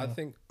you off. I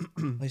think,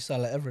 You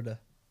sound like Everett there.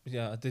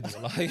 yeah, I did.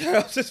 Like, I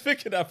was just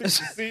thinking that.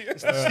 See,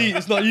 See,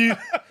 it's not you.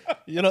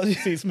 You're not.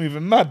 See, it's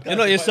moving mad. You're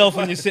not yourself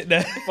when you sit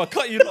there. if I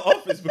cut you lot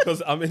off, it's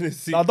because I'm in a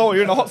seat. Nah, don't worry,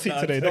 you're in the hot seat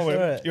today. Don't worry,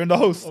 alright. you're in the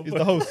host. He's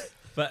the host.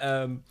 But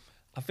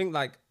I think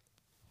like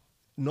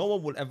no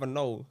one will ever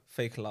know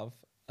fake love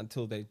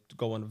until they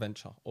go on a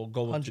venture or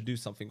go on to do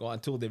something or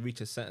until they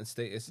reach a certain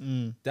status.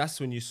 That's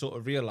when you sort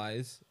of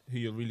realize who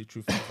your really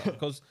true friends are.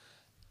 Because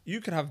you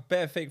can have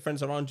bare fake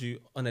friends around you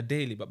on a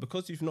daily, but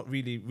because you've not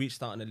really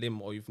reached out on a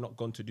limb or you've not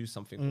gone to do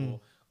something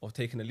or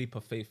taken a leap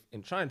of faith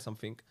in trying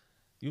something,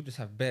 you just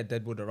have bare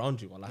deadwood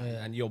around you,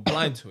 and you're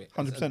blind to it.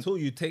 100%. Until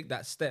you take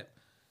that step,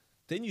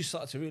 then you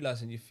start to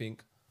realize and you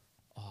think,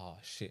 oh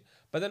shit.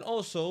 But then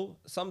also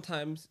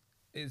sometimes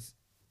it's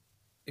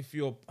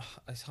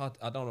hard.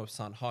 I don't know if it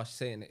sound harsh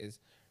saying it is.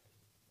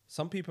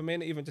 Some people may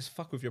not even just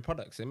fuck with your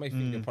products. They may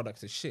think your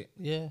products is shit.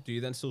 Yeah. Do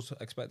you then still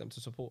expect them to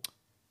support?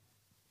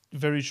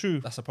 Very true.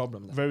 That's a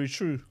problem. Then. Very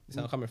true. That's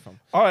where I'm coming from.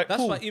 All right, That's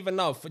cool. why even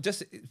now, for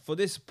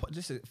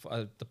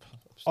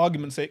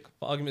Argument's sake.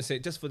 argument's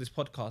sake, just for this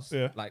podcast,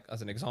 Yeah. like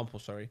as an example,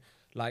 sorry,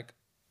 like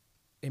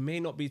it may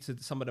not be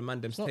to some of the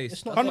man them's taste.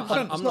 it's not That's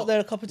their- why it's not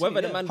their cup of tea,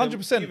 Whether the yeah. man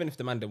 100%. even if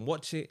the man them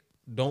watch it,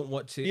 don't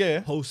watch it,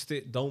 Yeah. post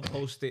it, don't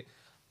post it.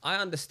 I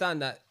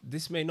understand that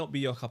this may not be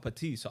your cup of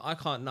tea, so I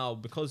can't now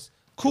because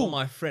Cool. you're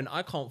my friend,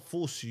 I can't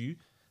force you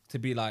to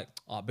be like,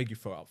 oh, I beg you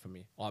throw it up for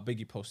me. Or I beg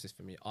you post this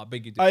for me. Or I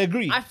beg you do I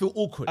agree. I feel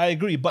awkward. I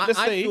agree, but let's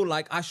I say- feel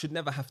like I should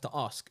never have to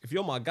ask. If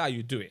you're my guy,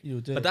 you do it.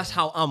 You do but it, that's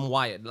how I'm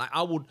wired. Like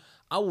I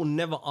will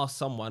never ask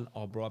someone,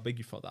 oh bro, I beg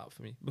you throw that up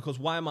for me. Because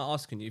why am I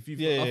asking you? If you've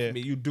Yeah, got yeah. for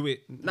me, you do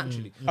it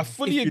naturally. I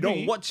fully if you agree.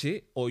 don't watch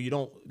it or you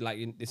don't like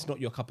it's not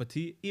your cup of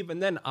tea, even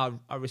then I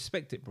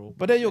respect it, bro.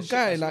 But they're your Shit,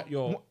 guy, that's like not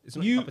your, it's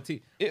not you. your cup of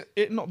tea.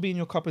 It not being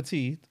your cup of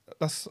tea.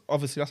 That's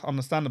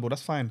understandable.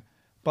 That's fine.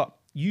 But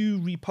you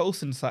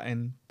reposting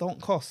something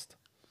don't cost.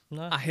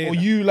 I hear Or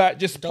that. you like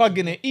just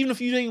plugging it, even if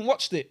you ain't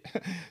watched it,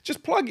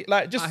 just plug it.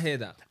 Like just. I hear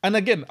that. And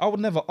again, I would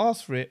never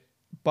ask for it,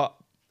 but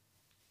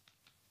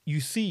you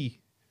see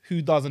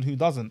who does and who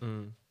doesn't.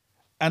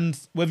 And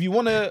whether you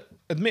want to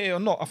admit it or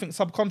not, I think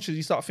subconsciously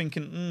you start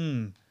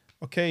thinking,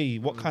 okay,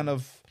 what kind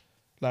of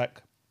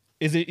like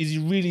is he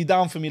really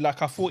down for me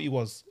like I thought he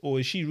was, or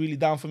is she really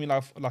down for me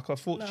like I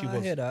thought she I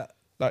was? hear that.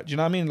 Like, do you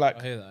know what I mean? Like,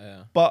 I hear that,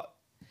 yeah. but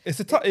it's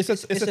a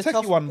techie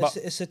tough, one, but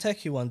it's a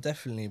techie one,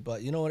 definitely.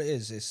 But you know what it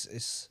is?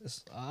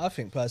 It's I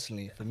think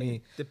personally, for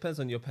me, Depends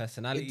on your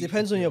personality. It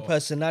depends on your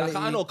personality.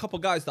 Like, I know a couple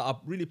guys that are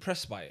really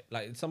pressed by it.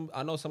 Like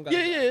I know some guys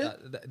Yeah.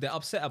 that they're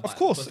upset about Of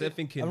course. it. Because they're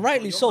thinking, And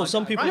rightly you're so, my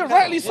some guy. people- yeah, Right.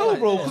 rightly so,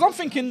 bro. Because I'm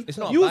thinking It's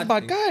not a you was bad my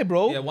thing. guy,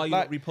 bro. Yeah, why you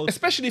like, not reposting?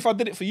 especially if I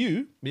did it for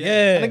you.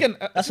 yeah. And again,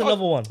 that's it's not-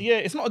 another one. Yeah,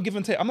 it's not a give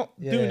and take. I'm not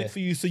doing Yeah. it for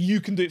you so you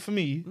can do it for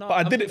me. No, but I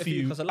I'm did doing it for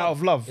you 'cause of out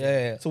of love.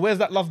 Yeah. So where's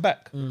that love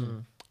back?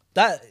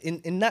 That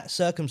in that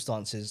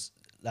circumstances,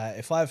 like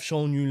if I've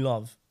shown you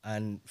love,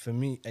 and for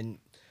me, and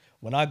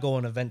when I go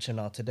on a venture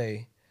now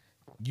today,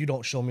 you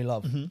don't show me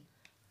love.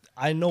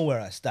 I know where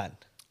I stand.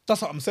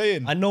 That's what I'm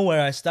saying. I know where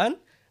I stand,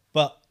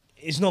 but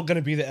it's not going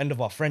to be the end of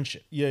our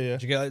friendship. Yeah.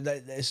 Do you get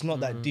it? It's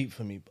not that deep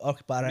for me.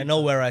 Okay, but I know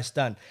where I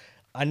stand.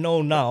 I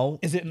know now.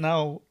 Is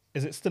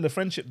it still a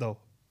friendship though?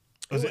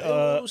 Or is it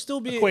It'll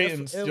still be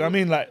acquaintance? Do you know what I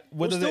mean? Like,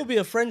 what It'll does still it? be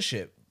a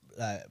friendship,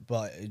 like,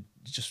 but it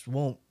just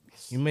won't.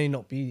 You may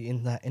not be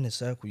in that inner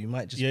circle. You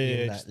might just Yeah, be yeah,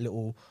 in just that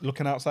little.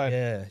 Looking outside.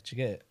 Yeah, do you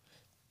get it?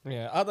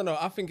 Yeah, I don't know.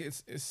 I think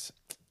it's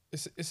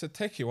a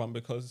techie one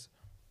because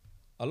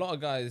a lot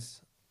of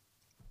guys,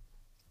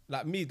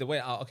 like me, the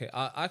way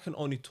I can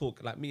only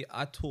talk like me.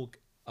 I talk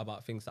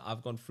about things that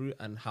I've gone through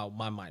and how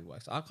my mind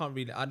works. I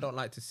don't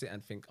like to sit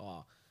and think,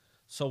 oh,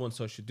 so and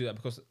so should do that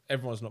because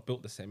everyone's not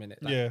built the same,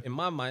 innit? Like, Yeah. in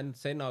my mind,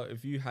 say now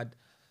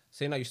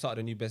you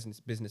started a new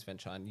business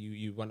venture and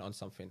you went on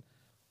something,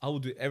 I will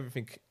do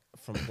everything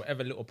from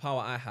whatever little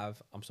power I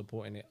have. I'm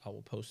supporting it. I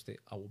will post it.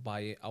 I will buy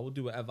it. I will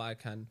do whatever I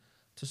can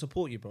to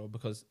support you, bro,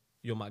 because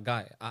you're my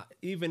guy.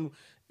 Even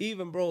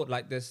bro,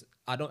 like this,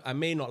 I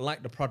may not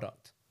like the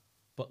product,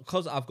 but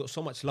because I've got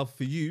so much love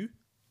for you,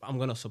 I'm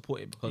gonna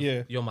support it because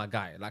Yeah. you're my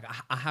guy. Like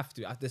I have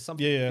to. There's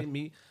something Yeah. in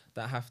me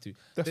that I have to.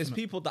 There's Definitely.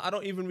 people that I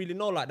don't even really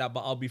know like that,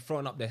 but I'll be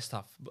throwing up their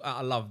stuff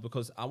out of love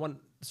because I want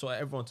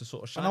everyone to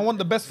sort of shine. And I want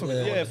the best for I want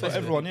yeah, the for best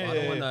everyone. people. Yeah, I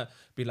don't yeah. want to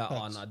be like,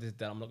 oh no, this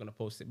that I'm not gonna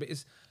post it. But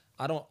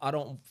I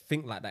don't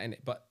think like that in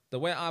it. But the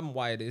way I'm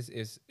wired is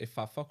if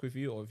I fuck with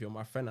you or if you're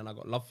my friend and I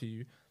got love for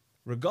you,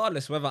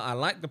 regardless whether I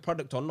like the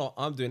product or not,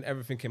 I'm doing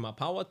everything in my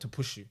power to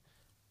push you.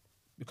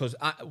 Because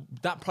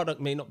that product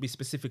may not be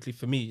specifically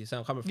for me. So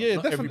I'm coming from Yeah,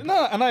 not definitely. everybody-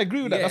 No, and I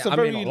agree with that. Yeah, That's a I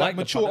may very not like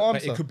the mature product, but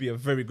answer. it could be a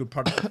very good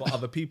product for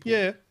other people.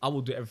 Yeah. I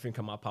will do everything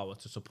in my power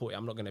to support it.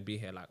 I'm not going to be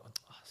here like, oh,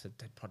 it's a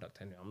dead product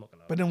anyway. I'm not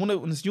going to. But then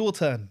when it's your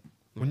turn,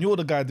 when you're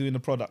the guy doing the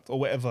product or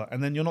whatever,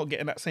 and then you're not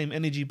getting that same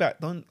energy back,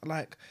 don't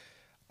like.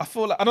 I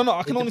feel like I don't know.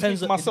 I can only speak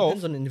for It myself.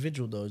 depends on the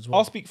individual though as well.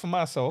 I'll speak for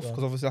myself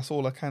because obviously that's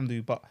all I can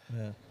do. But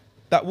Yeah.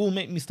 that will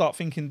make me start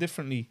thinking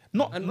differently.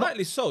 Not And not,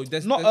 rightly so.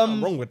 There's not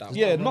nothing wrong with that.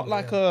 Yeah, not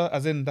like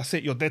as in that's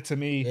it. You're dead to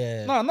me.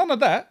 Yeah. No, none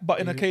of that. But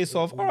in a case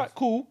of all right,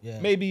 cool.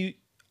 Yeah. Maybe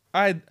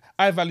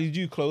I valued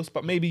you close,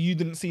 but maybe you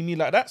didn't see me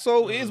like that.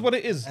 So it is what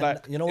it is. And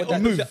like you know what it'll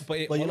that- move. but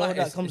you know what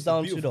that comes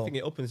down to, though?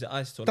 It opens your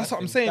eyes to. That's what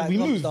I'm thing. saying. that We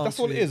comes move. down That's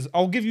what it to- is.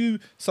 I'll give you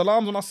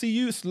salams when I see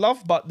you. It's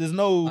love, but there's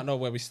no. I know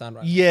where we stand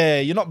right now. Yeah,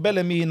 you're not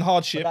belling me in But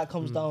hardship. that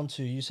comes down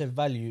to, you said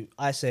value,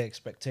 I say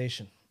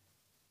expectation.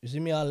 You see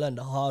me, I learned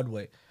the hard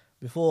way.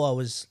 Before I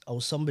was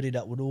somebody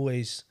that would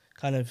always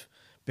kind of,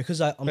 because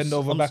I'm Bend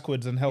over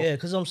backwards and help. Yeah,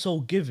 because I'm so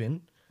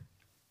giving.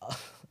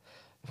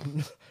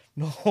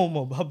 No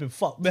homo, but I've been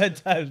fucked mad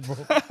times, bro.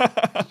 You know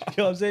what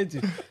I'm saying to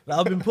you? Like,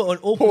 I've been put on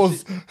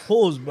awkward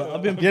pause, but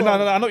I've been Yeah, put no, on-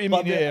 no, I know what you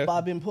but mean, I've been- yeah. But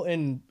I've been put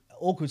in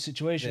awkward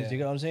situations. Yeah. You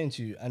get what I'm saying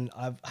to you? And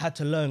I've had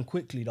to learn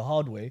quickly the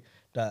hard way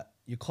that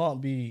you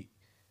can't be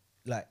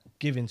like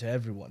giving to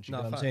everyone. You No,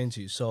 know what I'm facts. saying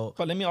to you? So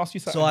But let me ask you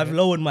something. so I've yeah?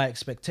 lowered my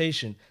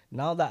expectation.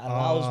 Now that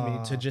allows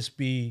me to just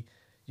be,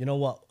 you know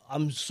what?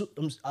 That's what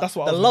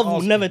I the was love gonna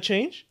will ask never you.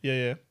 change, Yeah,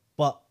 yeah.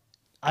 but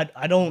I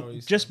what don't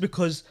you're just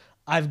because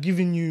I've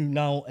given you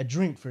now a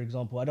drink, for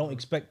example. I don't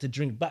expect to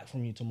drink back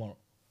from you tomorrow.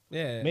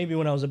 Yeah. Maybe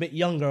when I was a bit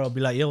younger, I'll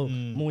be like, yo,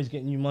 I'm always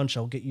getting you munch.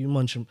 I'll get you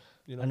munch. And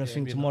know, I yeah,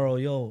 think be tomorrow,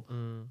 yo,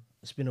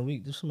 it's been a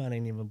week. This man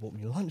ain't even bought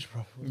me lunch,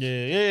 bro. Yeah,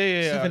 yeah,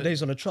 yeah, yeah. 7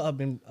 days on a trot. I've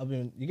been.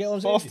 You get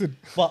what I'm saying? Fasted.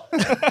 But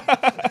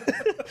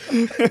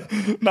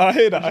No, I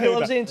hear that. I you know hear what I'm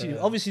that. saying to you?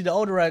 Obviously, the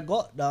older I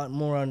got, the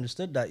more I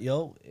understood that,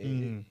 yo,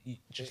 you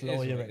just It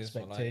lower is your what it is,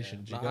 man, like,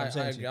 expectations. yeah. You get what I'm I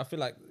saying to agree. you? I feel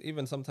like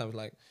even sometimes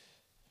like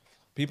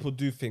people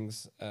do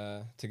things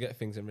to get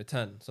things in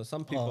return. So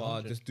some people are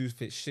 100. just do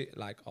fit shit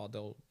like,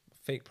 they'll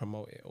fake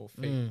promote it or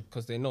fake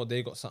because they know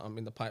they got something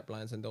in the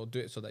pipelines and they'll do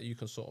it so that you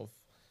can sort of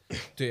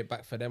do it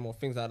back for them or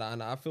things like that.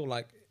 And I feel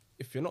like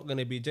if you're not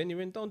gonna be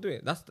genuine, don't do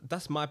it.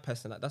 That's my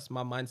person. Like, that's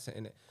my mindset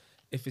in it.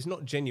 If it's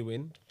not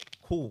genuine,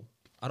 cool.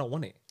 I don't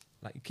want it.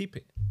 Like, you keep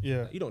it.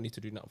 Yeah. Like, you don't need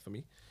to do nothing for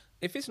me.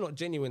 If it's not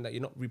genuine that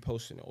you're not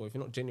reposting it, or if it's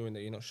not genuine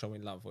that you're not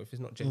showing love, or if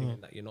it's not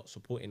genuine that you're not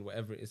supporting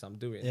whatever it is I'm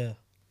doing, Yeah.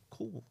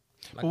 cool.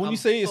 Like, But when I'm you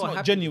say it's so not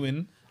happy.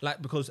 genuine,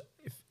 Like, because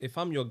if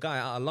I'm your guy,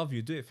 I love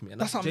you, do it for me.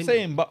 And that's what I'm genuine.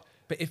 saying. But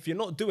But if you're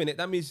not doing it,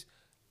 that means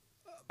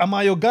am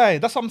I your guy?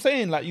 That's what I'm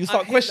saying. Like, you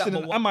start hate that,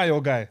 questioning, but what- am I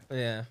your guy?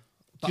 yeah.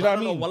 Do you know what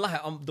I don't mean?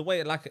 Wallahi, the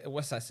way like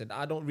Westside said,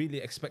 I don't really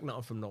expect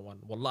nothing from no one.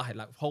 Wallahi,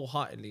 like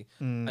wholeheartedly.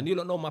 And you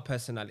don't know my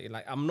personality.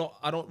 Like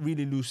I don't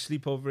really lose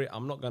sleep over it.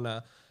 I'm not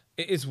gonna.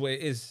 It is what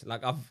it is.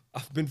 Like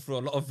I've been through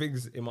a lot of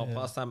things in my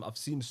past time. I've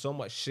seen so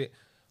much shit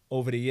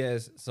over the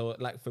years. So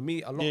like for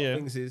me, a lot of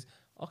things is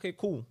okay,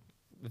 cool.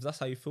 If that's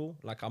how you feel,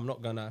 like I'm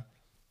not gonna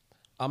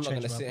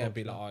Change my sit here and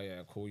be approach, like, oh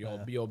yeah, cool.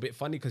 You're a bit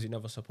funny because you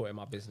never supported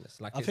my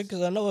business. Like I think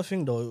another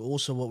thing though,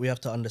 also what we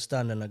have to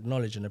understand and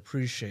acknowledge and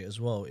appreciate as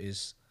well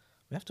is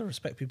we have to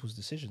respect people's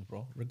decisions,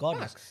 bro.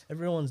 Regardless,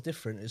 everyone's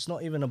different. It's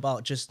not even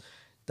about just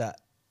that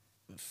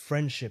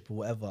friendship or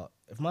whatever.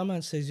 If my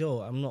man says, "Yo,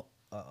 I'm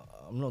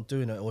not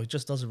doing it," or he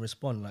just doesn't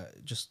respond,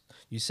 like just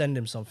you send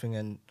him something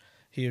and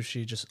he or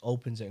she just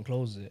opens it and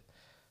closes it.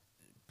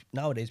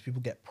 Nowadays,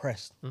 people get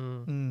pressed.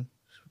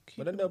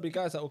 But then there'll be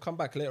guys that will come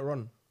back later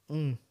on.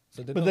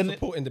 So they But don't then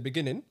support in the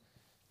beginning,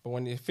 but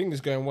when your thing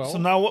is going well, So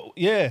now what?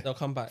 Yeah. they'll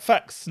come back.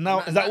 Facts. Now,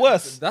 And is that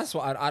worse? That's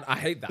what I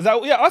hate that. Is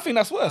that, yeah, I think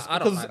that's worse. I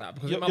don't because like that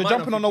because you're, in my you're mind,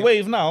 jumping I'm on the thinking,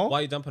 wave now. Why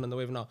are you jumping on the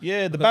wave now?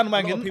 Yeah, the Because a lot of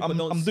bandwagon, people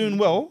don't I'm doing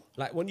well.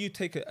 Like when you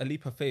take a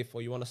leap of faith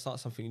or you want to start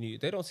something new,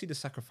 they don't see the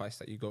sacrifice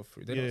that you go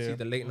through. They don't Yeah. see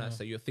the late nights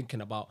that you're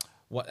thinking about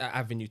what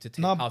avenue to take,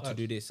 No, how to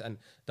do this, and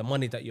the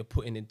money that you're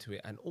putting into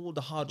it, and all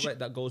the hard work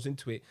that goes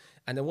into it.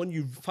 And then when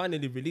you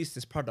finally release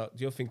this product,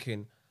 you're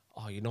thinking,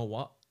 oh, you know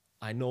what?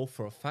 I know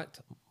for a fact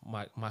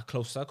my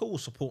close circle will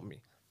support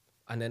me.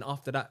 And then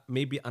after that,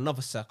 maybe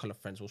another circle of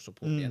friends will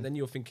support me. And then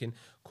you're thinking,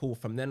 cool,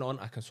 from then on,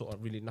 I can sort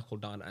of really knuckle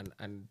down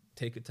and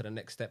take it to the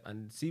next step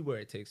and see where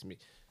it takes me.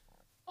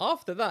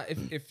 After that,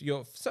 if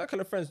your circle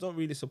of friends don't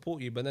really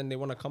support you, but then they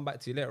want to come back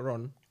to you later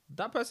on,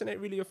 that person ain't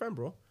really your friend,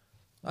 bro.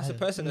 That's a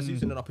person that's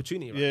using an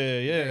opportunity. Right?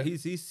 Yeah.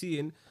 He's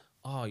seeing,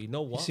 oh, you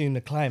know what? You're seeing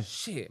the climb.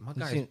 Shit,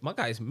 my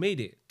guy's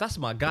made it. That's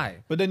my guy.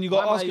 But then you Why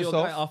got to am ask I your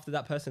yourself. guy after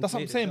that person. That's what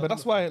I'm made it? saying. So But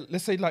that's why,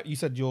 let's say, like you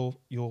said, your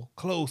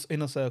close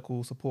inner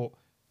circle support.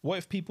 What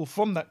if people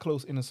from that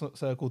close inner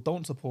circle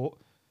don't support?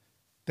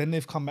 Then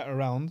they've come back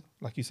around,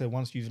 like you said,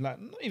 once you've like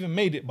not even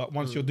made it, but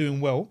once you're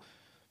doing well,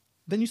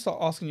 then you start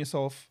asking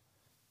yourself,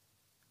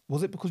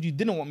 was it because you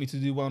didn't want me to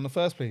do well in the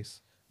first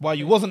place? Why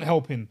you wasn't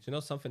helping? Do you know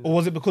something? Or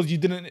was it because you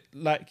didn't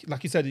like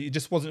you said, it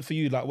just wasn't for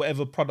you? Like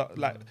whatever product,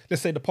 like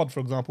let's say the pod, for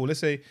example.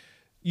 Let's say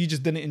you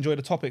just didn't enjoy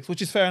the topics,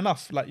 which is fair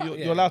enough. Like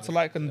you're allowed to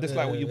like and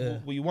dislike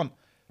what you want.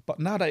 But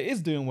now that it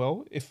is doing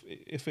well, if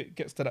it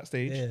gets to that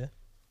stage, Yeah.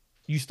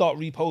 you start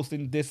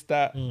reposting this,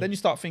 that. Then you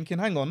start thinking,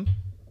 hang on,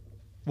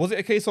 was it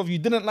a case of you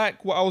didn't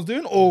like what I was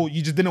doing, or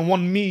you just didn't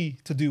want me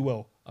to do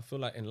well? I feel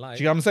like in life,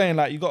 Do you know what I'm saying?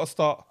 Like you got to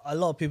start. A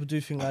lot of people do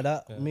think like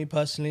that. Me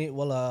personally,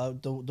 well,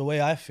 the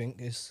way I think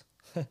is,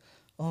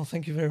 oh,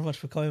 thank you very much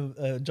for coming,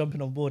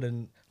 jumping on board,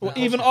 and Well,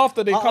 even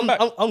after they come back,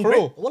 I'm for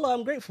real. Well,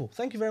 I'm grateful.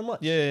 Thank you very much.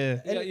 Yeah.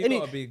 you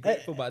gotta be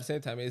grateful, but at the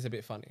same time, it is a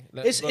bit funny.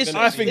 I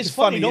think it's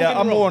funny. don't Yeah, get me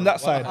I'm more wrong. on that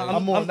side.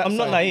 I'm more on that I'm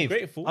not side. naive.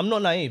 Grateful. I'm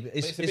not naive.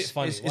 it's a bit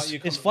funny. Why you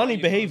It's come- funny why you coming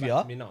back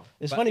behavior. to me now?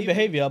 It's But funny even-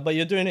 behavior, but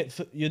you're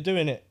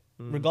doing it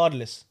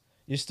regardless.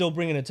 You're still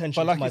bringing attention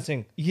But like to my it's-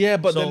 thing. yeah,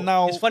 but So then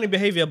now it's funny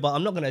behavior, but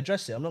I'm not gonna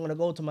address it. I'm not gonna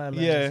go to my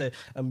man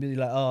and be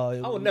like,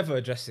 oh, I would never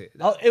address it.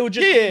 It would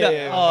just be that,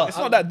 Yeah, it's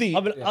not that deep.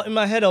 In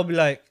my head, I'll be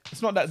like,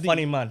 It's not that deep.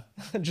 funny man.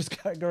 Just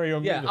carry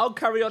on. Yeah, moving. I'll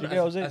carry on Do you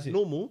get what I'm as saying?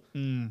 normal.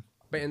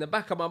 But in the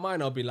back of my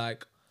mind, I'll be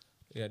like,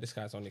 yeah, this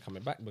guy's only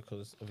coming back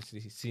because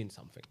obviously he's seen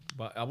something.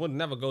 But I would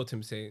never go to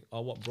him saying,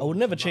 oh, what, bro? I would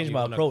never now change you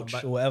my wanna come approach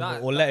back? or whatever,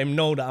 That- or let him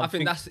know that I I'm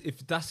think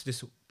that's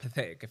just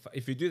pathetic.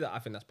 If you do that, I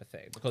think that's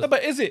pathetic. Because No,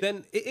 but is it?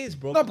 Then it is,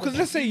 bro. No, because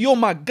let's say you're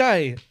my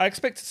guy. I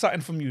expected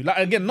something from you. Like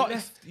again, not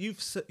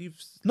you've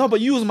no, but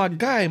you was my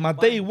guy, my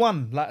day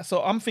one. Like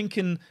so, I'm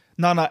thinking,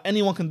 no,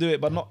 anyone can do it,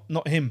 but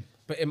not him.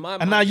 But in my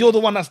And now you're the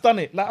one that's done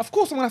it. Like, of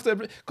course I'm gonna have to.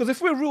 Because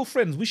if we're real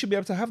friends, we should be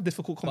able to have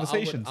difficult but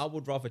conversations. I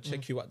would rather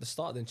check you at the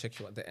start than check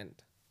you at the end.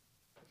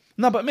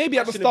 No, but maybe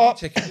at the Shouldn't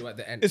start, be checking you at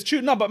the end. it's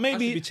true. No, but I should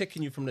be maybe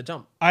checking you from the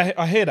jump.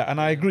 I hear that and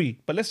I agree.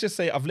 But let's just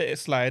say I've let it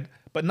slide.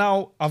 But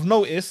now I've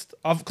noticed,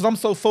 because I'm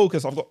so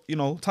focused, I've got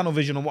tunnel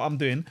vision on what I'm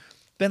doing.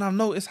 Then I've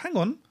noticed, hang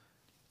on,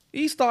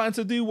 he's starting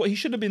to do what he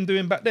should have been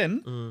doing back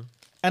then.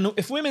 And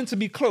if we're meant to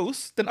be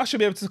close, then I should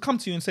be able to come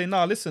to you and say,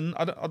 nah, listen,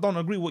 I don't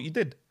agree with what you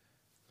did.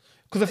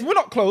 Because if we're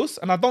not close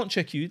and I don't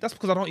check you, that's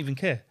because I don't even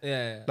care.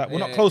 Yeah. Like we're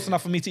not close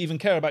enough for me to even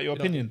care about your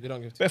opinion. you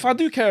don't give But if I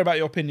do care about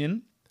your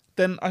opinion,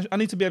 then I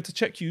need to be able to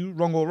check you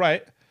wrong or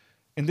right.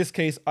 In this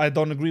case, I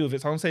don't agree with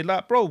it. So I'm saying,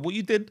 like, bro, what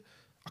you did,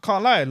 I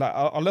can't lie. Like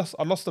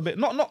I lost a bit.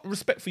 Not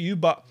respect for you,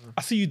 but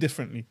I see you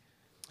differently.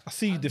 I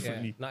see you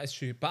differently. Yeah, that is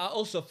true. But I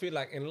also feel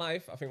like in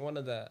life, I think one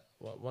of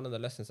the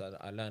lessons that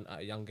I learned at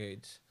a young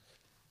age,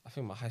 I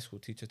think my high school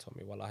teacher taught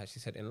me. Well, she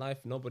said, in life,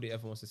 nobody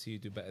ever wants to see you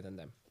do better than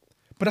them.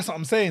 But that's what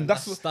I'm saying.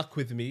 That's what, stuck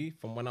with me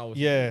from when I was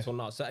till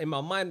now. So in my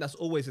mind, that's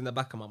always in the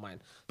back of my mind.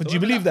 But so do you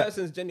believe that?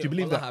 person's genuine, Do you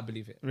believe that? I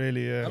believe it.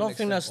 really, yeah. I don't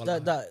think that's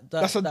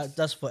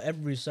that's for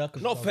every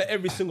circumstance. Not for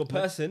every single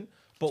person,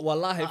 but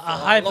wallahi, a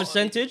high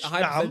percentage. A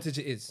high percentage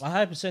it is. A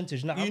high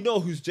percentage. Now, You know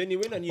who's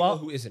genuine and you know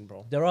who isn't,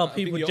 bro. there are I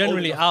think people you're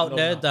generally old enough to out know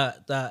there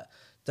now.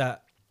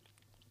 that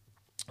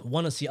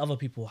want to see other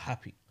people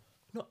happy.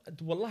 No,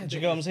 wallahi, Do you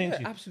get what I'm saying to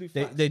you?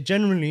 Absolutely. They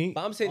generally.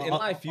 But I'm saying in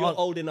life, you're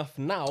old enough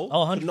now to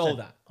 100%, know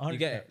that. You 100%.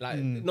 get it? Like,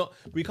 not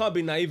we can't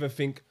be naive and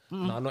think,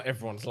 no, not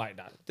everyone's like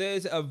that.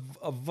 There's a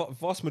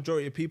vast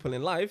majority of people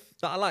in life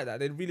that are like that.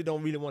 They really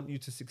don't really want you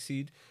to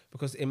succeed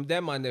because in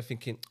their mind they're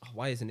thinking, oh,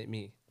 why isn't it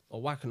me? Or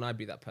why can I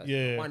be that person?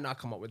 Yeah. Why not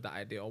come up with that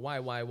idea? Or why?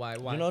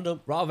 You know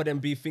rather than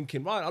be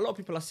thinking, right, a lot of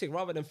people are sick.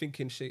 Rather than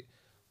thinking, shit,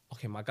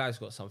 okay, my guy's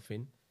got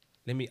something.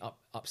 Let me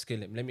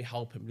upskill him. Let me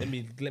help him. Let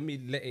me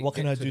let it. What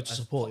can get I do to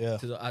support? Yeah.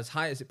 as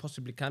high as it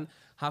possibly can.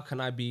 How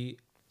can I be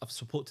of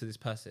support to this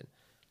person?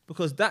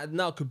 Because that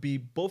now could be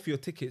both your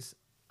tickets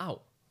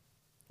out.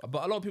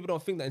 But a lot of people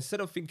don't think that. Instead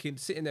of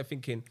sitting there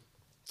thinking,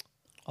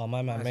 Oh,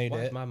 my man made why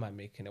it. is my man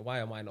making it? Why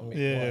am I not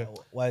making Yeah. it?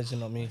 Why is it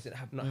not me? Why is it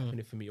not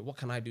happening for me? What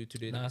can I do to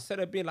do it? Instead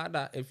of being like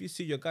that, if you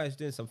see your guys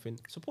doing something,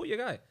 support your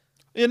guy.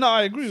 Yeah, no,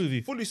 I agree with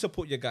you. Fully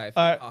support your guy.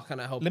 Alright, Can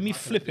I help? Let him? me How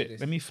can I flip do it. this?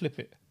 Let me flip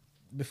it.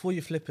 Before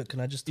you flip it, can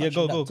I just Yeah, touch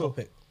go, on that go, go.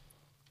 topic?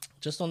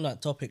 Just on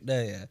that topic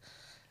there, yeah.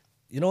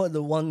 You know what?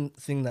 The one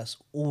thing that's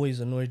always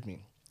annoyed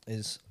me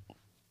is,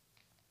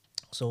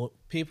 so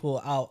people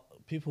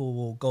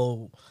will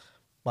go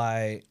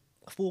buy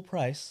full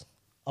price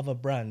other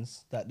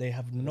brands that they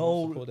have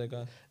Support their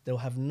guy. they'll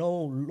have no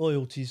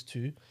loyalties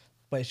to,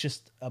 but it's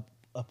just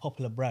a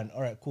popular brand.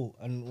 All right, cool.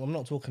 And I'm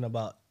not talking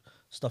about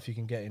stuff you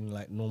can get in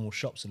like normal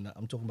shops and that.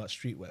 I'm talking about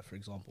streetwear, for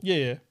example. Yeah,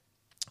 yeah.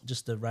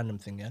 Just a random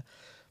thing, yeah.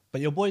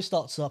 But your boy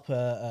starts up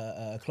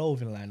a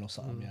clothing line or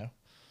something, yeah.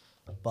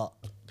 But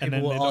And people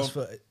then will they ask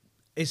for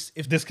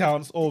if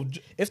Discounts or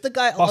if the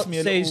guy Bust me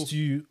a says little- to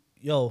you,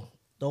 "Yo,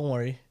 don't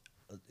worry,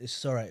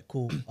 it's all right,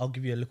 cool. I'll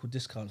give you a little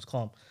discount. It's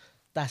calm."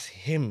 That's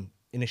him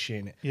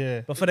initiating it.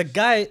 Yeah. But for the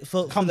guy,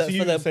 for Come to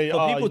you and say, for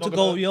 "Ah, people you're to not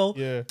go, gonna-" yo,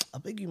 Yeah. I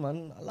beg you,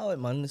 man, allow it,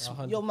 man.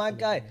 You're my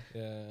guy,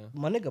 Yeah.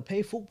 my nigga.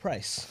 Pay full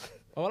price.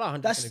 Oh, well, I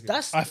 100% agree.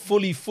 That's I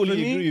fully for me,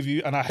 agree with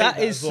you, and I hate that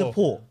that is as well.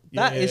 support.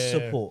 That is Yeah.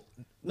 support.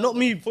 Not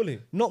me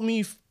fully. Not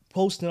me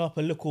posting up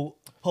a little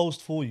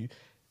post for you.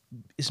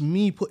 It's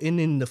me putting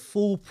in the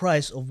full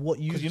price of what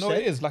you 'Cause you know what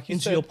it is, like you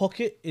into said, your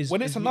pocket.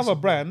 When it's is me another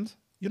support. brand,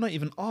 you're not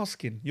even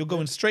asking. You're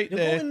going straight You're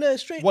there. going there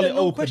straight wallet there,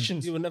 no open.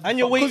 questions, You will never and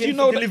you're fuck- 'cause waiting you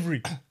know for that-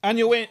 delivery, And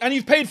you're waiting, and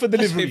you've paid for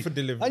delivery. Pay for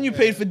delivery. and you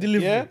paid for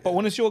delivery. Yeah, but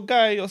when it's your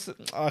guy, you're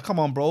come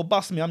on, bro,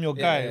 bust me. I'm your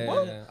guy. yeah,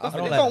 What? yeah. I I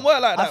think don't it don't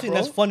work like that, I think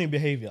bro. that's funny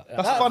behavior.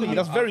 That's funny.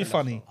 That's very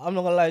funny. I'm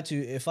not gonna lie to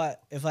you. If I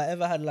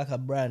ever had like a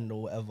brand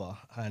or whatever,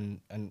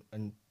 and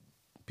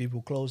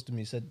people close to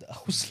me said I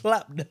will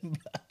slap them.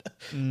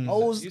 I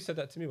was You said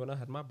that to me when I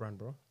had my brand,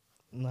 bro.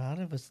 nah. I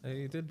never.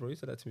 Hey, you did, bro. You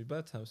said that to me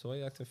bad time. So why are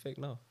you acting fake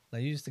now?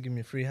 Like, you used to give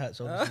me free hats.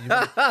 Obviously,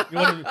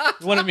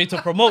 you wanted me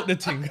to promote the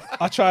thing.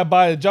 I try to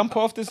buy a jumper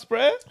off this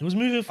spray. It was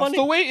moving I'm funny.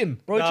 still waiting.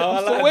 Bro, No, I'm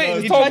I still like waiting. those.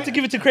 He He told tried me- to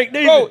give it to Craig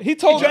David. Bro, he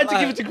told He tried me- to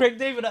give it to Craig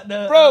David at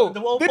the Bro, the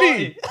whole did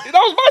party. he? That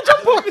was my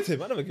jumper. Give it to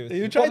him. I never give it to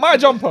You him. tried my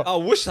jumper. I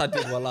wish I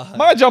did, wallah.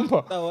 My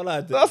jumper. No, wallah,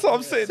 I did. That's what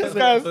I'm saying. So This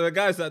guy's. for the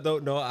guys that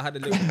don't know, I had a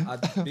little.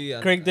 I'd be,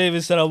 Craig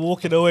David said, "I'm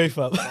walking away,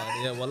 fam."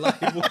 yeah, wallah,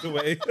 he walked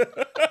away.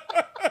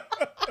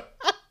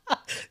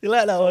 You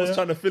like that I one? was Yeah?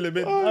 trying to fill him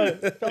in.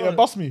 Yeah,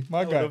 bust me,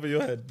 my Going guy. over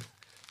your head.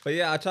 But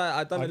yeah, I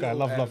done My a guy,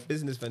 little love.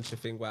 business venture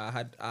thing where I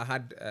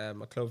had a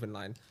clothing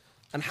line,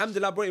 and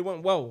alhamdulillah, bro, it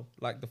went well.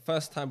 Like the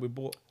first time we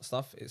bought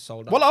stuff, it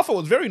sold out. Well, I thought it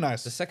was very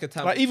nice. The second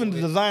time like we even bought the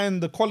it, design,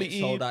 the it quality.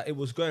 sold out. It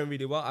was going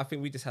really well. I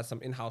think we just had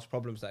some in-house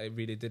problems that it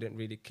really didn't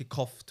really kick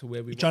off to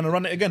where we. Trying to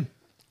run it again.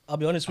 I'll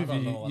be honest with I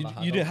you. don't know, You wallah,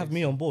 I didn't don't have think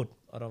me so. on board.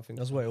 I don't think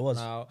That's so. what it was.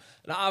 Now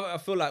I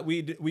feel like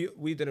we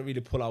didn't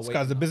really pull our This weight.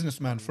 guy's a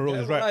businessman for real. Yeah,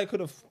 He's well, right. I could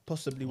have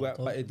possibly worked,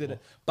 but it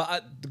didn't.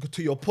 But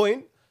to your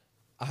point,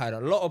 I had a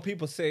lot of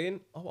people saying,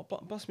 "Oh,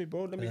 bust me,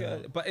 bro. Let me get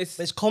it." But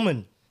It's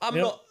common. I'm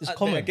You know, not. It's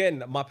common.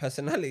 Again, my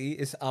personality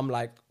is I'm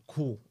like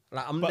cool.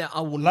 Like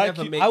I will Like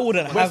never you- make. I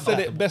wouldn't Wes have said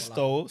that. it best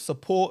though.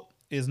 Support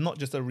is not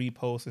just a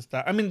repost. It's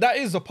that. I mean, that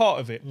is a part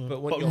of it.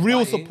 But when But you're real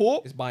buying,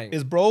 support is buying.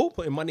 is, bro,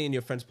 putting money in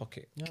your friend's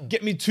pocket.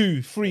 get me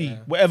 2, 3,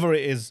 whatever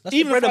it is. That's the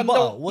even bread if I and butter.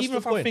 don't, What's even the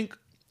if I point? think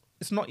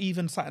it's not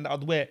even something that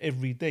I'd wear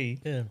every day.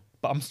 Yeah.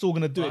 But I'm still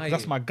gonna do it Buy because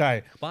that's it. my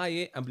guy. Buy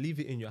it and leave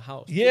it in your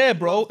house. Yeah, If you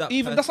bro. love that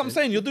Even- that's what I'm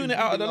saying, you're if doing you it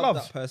out of really the love.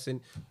 That person,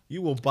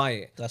 you will buy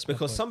it. That's my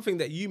because point. something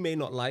that you may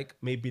not like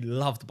may be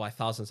loved by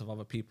thousands of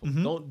other people.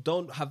 Mm-hmm.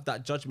 Don't have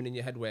that judgment in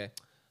your head where,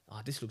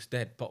 this looks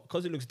dead. But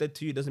because it looks dead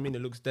to you doesn't mean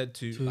it looks dead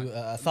to, To like,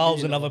 a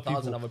thousand million other or people.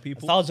 1,000 other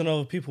people. 1,000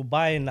 other people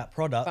buying that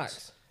product.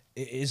 Facts.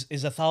 is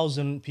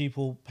 1,000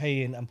 people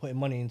paying and putting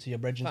money into your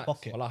brethren's Facts,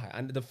 pocket. wallahi.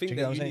 And the thing Do you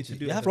that get what you I'm need to saying?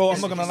 do, You as have a Bro, I'm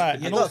business not gonna is lie. to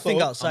You get And got to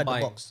think also- outside the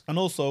buying. box. And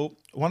also,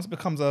 once it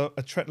becomes a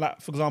trend,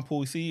 like for example,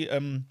 we see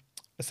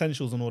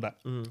essentials and all that.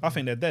 I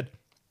think they're dead.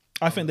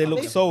 I think they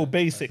look so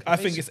basic. I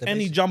think it's They're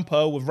any basic.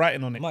 jumper with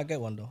writing on I it. might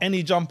get one though.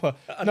 Any jumper.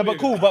 No, but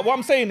cool. But what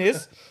I'm saying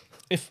is,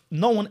 if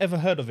no one ever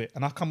heard of it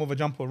and I come with a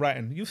jumper with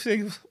writing, you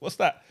think, what's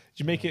that? Did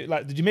you make it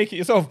like? Did you make it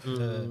yourself?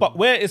 But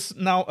where it's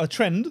now a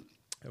trend,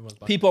 Everyone's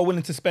buying. people are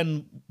willing to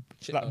spend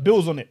like on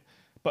bills on it.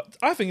 But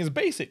I think it's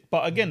basic.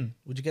 But again,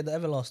 Would you get the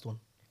Everlast one?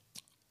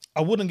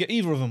 I wouldn't get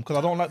either of them because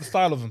I don't like the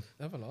style of them.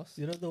 Everlast.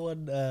 You know the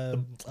one.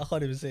 I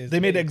can't even say his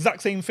They made the name.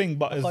 exact same thing,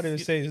 but I can't even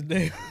it's say his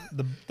name.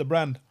 the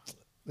brand.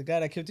 The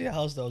guy that came to your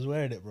house that was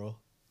wearing it, bro.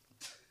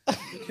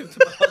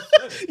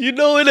 You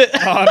know it.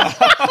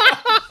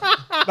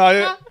 No,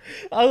 yeah.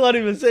 I can't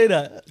even say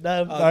that.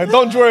 Damn. No,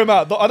 don't draw him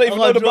out. I don't even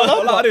know the draw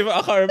him brother. out.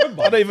 I can't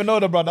remember. I don't even know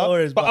the brother. No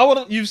worries, but I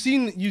wouldn't. You've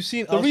seen.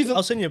 The reason-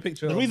 I'll send you a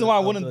picture. The of reason why I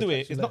of wouldn't the do it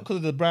tattoo is there. not because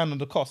of the brand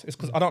and the cost. It's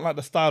because I don't like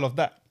the style of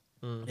that.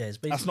 Yeah, it's That's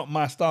basically. not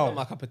my Not style.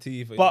 my cup of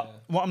tea. But yeah.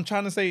 what I'm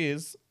trying to say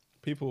is,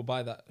 People will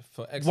buy that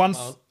for X once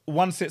amount.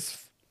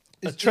 it's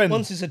a trend,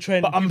 Once it's a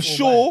trend, but I'm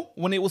people will sure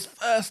when it was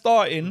first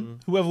starting,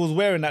 whoever was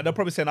wearing that, they'll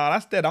probably say, "Nah,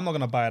 that's dead. I'm not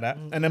gonna buy that."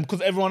 And then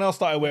because everyone else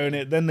started wearing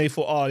it, then they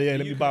thought, "Oh yeah,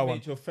 let me You buy could have one."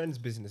 made your friend's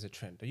business a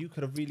trend. Or you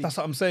could have really. That's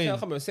what I'm saying. Yeah,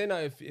 come on. Say now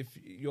if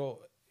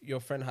your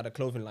friend had a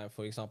clothing line,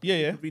 for example. Yeah,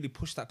 you yeah. could really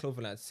push that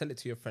clothing line, sell it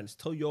to your friends,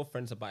 tell your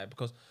friends about it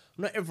because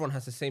not everyone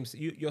has the same.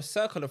 Your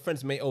circle of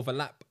friends may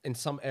overlap in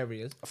some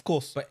areas, Of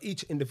course. but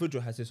each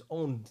individual has his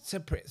own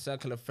separate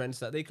circle of friends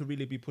that they could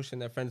really be pushing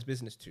their friend's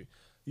business to.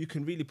 You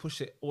can really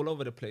push it all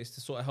over the place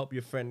to sort of help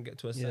your friend get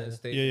to a certain Yeah.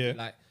 stage. Yeah, and yeah. be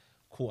like,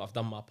 cool, I've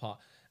done my part.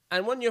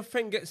 And when your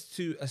friend gets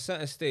to a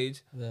certain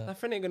stage, Yeah. that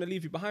friend ain't gonna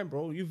leave you behind,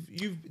 bro. You've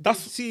That's-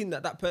 seen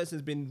that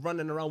person's been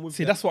running around with.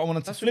 See, them. that's what I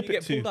wanted to That's when flip you it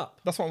get to. pulled up.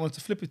 That's what I wanted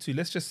to flip it to.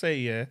 Let's just say,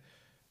 yeah,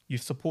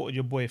 you've supported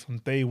your boy from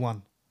day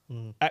one.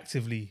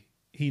 Actively,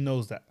 he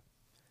knows that.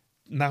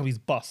 Now he's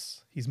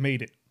bust. He's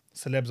made it.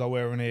 Celebs are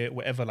wearing it,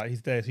 whatever. Like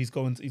he's there. He's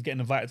getting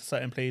invited to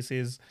certain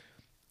places.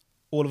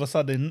 All of a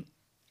sudden,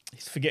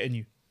 he's forgetting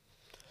you.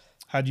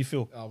 How do you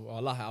feel?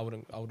 Wallahi, I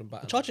wouldn't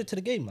bat. Charge it to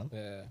the game, man.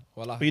 Yeah,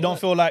 wallahi. But you don't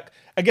feel like,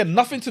 again,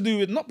 nothing to do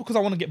with, not because I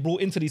want to get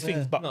brought into these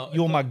things, but No,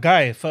 you're if my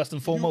guy first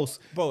and foremost.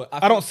 bro,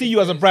 I don't think see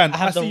you as a it's- brand. I I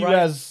have the see you right-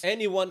 as.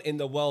 Anyone in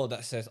the world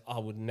that says I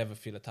would never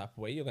feel a type of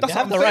way, you're gonna That's They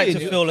have what the I'm right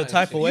saying. to feel the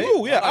type of way. You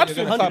will, yeah, Wallahi, I'd you're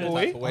feel gonna the type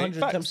of way.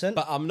 110%.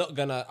 But I'm not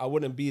gonna. I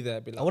wouldn't be there.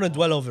 Be like, I wouldn't oh,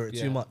 dwell over it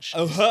yeah. too much.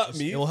 It'll hurt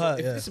me. It'll hurt,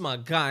 If yeah. this is my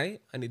guy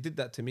and he did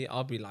that to me,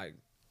 I'll be like,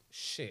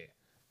 shit.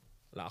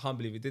 Like I can't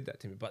believe he did that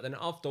to me. But then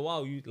after a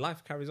while,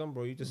 life carries on,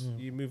 bro. You just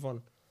you move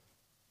on.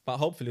 But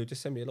hopefully, he'll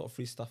just send me a lot of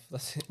free stuff.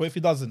 That's it. What if he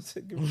doesn't?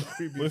 Give me the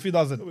freebies. What if he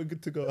doesn't? We're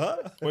good to go. Huh?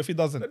 What if he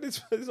doesn't?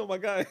 This is not my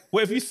guy.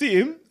 What if you see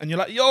him and you're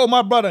like, yo,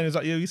 my brother? And he's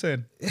like, yo, what you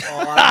saying?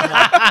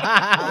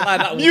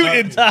 That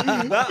Muted.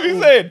 That What you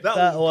saying?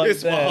 That will one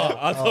piss my there. heart.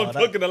 I'm Oh,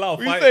 not gonna lie. What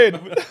you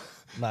saying? Would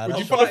Nah, you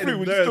that's follow fighting through? him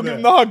Would you there still and give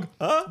him the hug?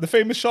 Huh? The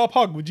famous sharp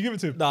hug? Would you give it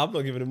to him? Nah, I'm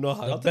not giving him no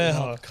hug. I'll bear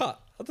tell him hug. cut.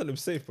 I'll tell him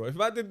safe, bro. If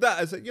I did that,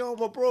 I said, yo,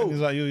 my bro. And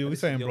he's like, yo, what you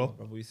saying, Yo, bro?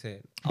 What are you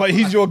saying? But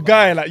he's your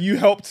guy. Like, you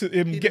helped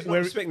him He get does not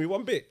where. respect me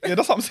one bit. Yeah,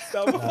 that's what I'm saying.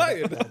 That we're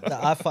fighting.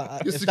 that I find, Your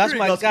if that's security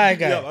my guard's guy, gonna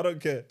beat me up, I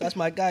don't care. That's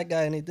my guy,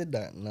 and he did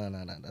that.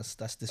 No,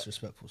 that's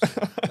disrespectful.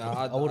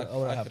 Nah, I wouldn't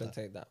have couldn't that.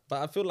 take that.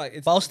 But I feel like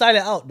it's. But I'll style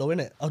it out, though,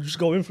 innit? I'll just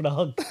go in for the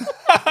hug.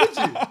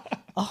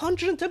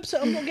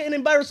 110%. I'm not getting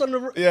embarrassed on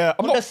the Yeah,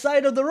 I'm on the not.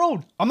 side of the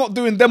road. I'm not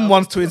doing them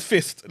ones to his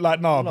fist. Like,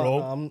 nah, No,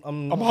 bro. no,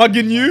 I'm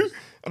hugging you,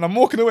 and I'm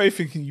walking away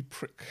thinking, you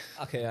prick.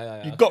 Okay,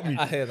 yeah. You okay. got me.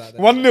 I hear that.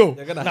 1-0.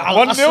 You're gonna Nah, have-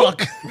 1-0. suck.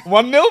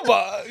 1-0,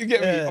 but you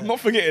get me. Yeah. I'm not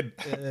forgetting.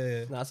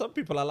 Nah, some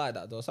people are like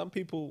that though. Some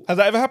people, Has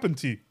that ever happened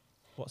to you?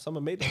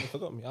 someone made them and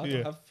forgot me. I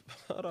Yeah.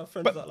 don't have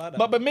friends that like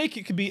that. But make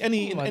it could be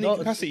any in Man, any don't,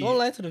 capacity. don't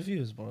lie to the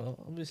viewers, bro.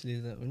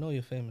 Obviously, we know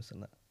you're famous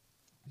and that.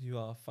 You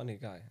are a funny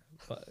guy.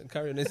 But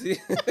carry on, Izzy.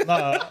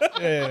 Nah,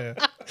 yeah.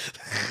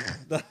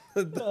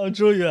 I'll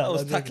draw you out. That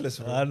was I'll draw you tactless,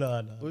 out. bro. I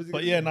know.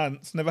 But yeah, nah,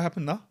 it's never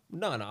happened, nah.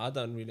 No, I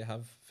don't really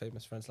have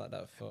famous friends like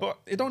that. But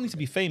it don't need to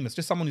be famous.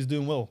 Just someone who's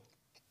doing well.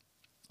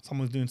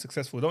 Someone who's doing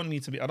successful. It don't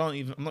need to be. I'm not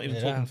even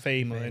Yeah, talking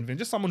fame or anything.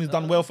 Just someone who's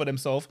done well for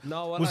themselves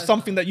No, well, with I-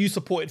 something that you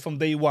supported from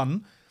day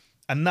one,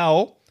 and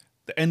now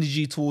the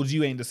energy towards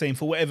you ain't the same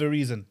for whatever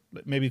reason.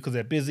 Like maybe because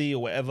they're busy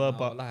or whatever.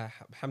 But like,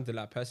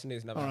 alhamdulillah, personally,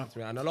 it's never happened to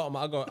me. And a lot of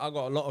my, I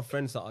got a lot of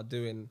friends that are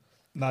doing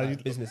nah,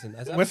 business in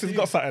that. Wes has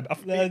got something.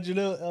 Nah, do you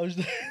know?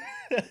 Do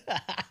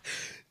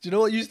you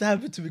know what used to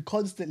happen to me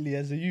constantly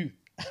as a youth?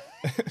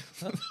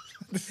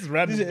 This is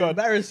random. This is an God.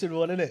 embarrassing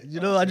one, innit? You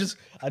know, I just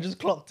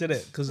clocked in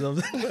it because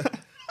of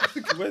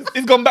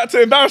He's gone back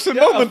to embarrassing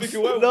moments.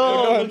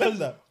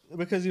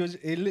 because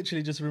he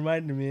literally just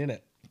reminded me,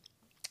 innit?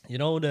 You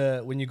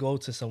know when you go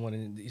to someone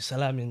and you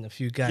salaming a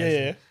few guys,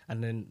 Yeah.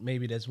 and then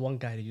maybe there's one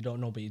guy that you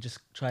don't know, but you just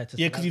try to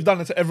Yeah, because salam you've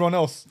done it to everyone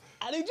else.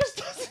 and he just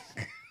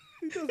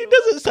he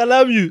doesn't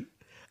salam you,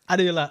 and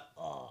then you're like,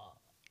 oh.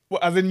 Well,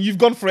 as in, you've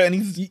gone for it, and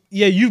he's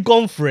Yeah, you've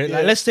gone for it.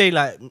 Like, Yeah. let's say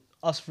like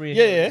us three.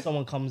 Yeah, yeah.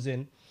 Someone comes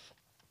in,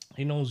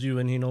 he knows you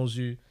and he knows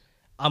you.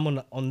 I'm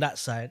on that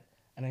side,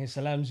 and then he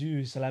salams you,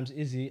 he salams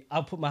Izzy.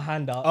 I'll put my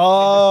hand out.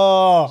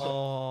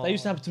 Oh, That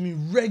used to happen to me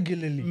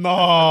regularly.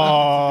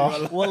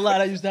 no. Wallah,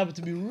 that used to happen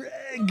to me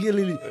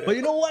regularly. But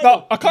you know what?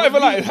 No, I can't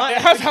even lie. It My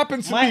has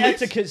happened to my me.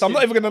 etiquette So I'm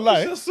not even gonna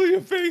lie. I saw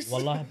your face.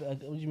 Wallah, what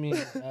do you mean?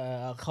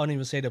 I can't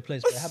even say the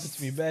place, but it happened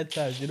to me bad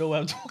times. You know what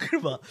I'm talking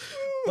about?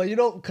 But you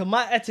know, cause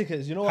my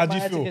etiquettes, you know How what do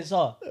my you feel? etiquettes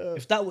are?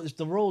 If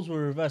the roles were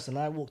reversed and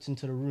I walked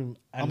into the room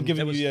and I'm giving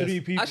there was you yes. 3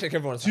 people, I shake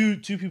everyone's two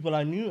people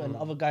I knew and the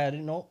other guy I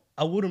didn't know,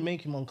 I wouldn't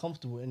make him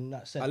uncomfortable in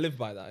that sense. I live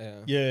by that.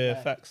 Yeah.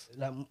 Yeah, facts.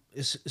 Like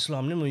it's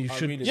Islam, you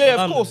should. really Yeah, of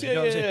salam course, them, yeah, you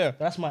know what I'm yeah, saying? yeah.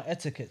 That's my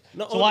etiquette.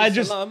 Not So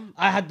only salam,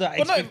 I had that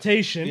But no,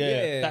 expectation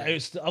yeah. that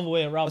it's the other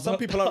way around. But some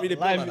people aren't really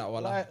built like that.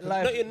 Wallah.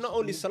 life- Not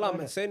only salam.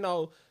 And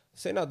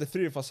say now the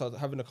 3 of us are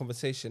having a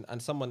conversation,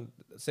 and someone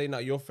say now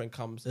your friend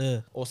comes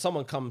or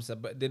someone comes,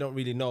 but they don't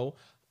really know.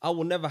 I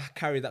will never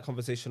carry that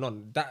conversation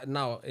on. That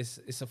now it's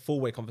a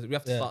 4-way conversation. We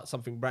have to start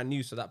something brand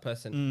new so that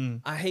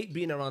person. I hate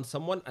being around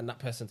someone and that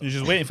person. You're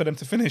just waiting for them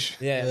to finish.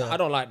 Yeah, I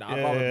don't like that. I'd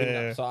Yeah, rather yeah, bring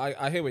yeah. that. So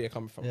I hear where you're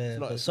coming from. Yeah, It's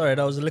not- but sorry,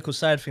 that was a little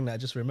side thing that I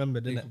just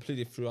remembered, you didn't it?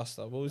 completely threw us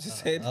though. What was you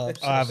saying? Oh,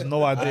 I have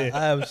no idea.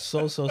 I am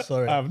so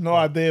sorry. I have no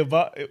idea,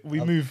 but we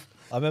move.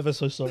 I'm ever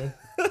so sorry.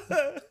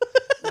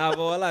 Nah,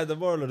 but like the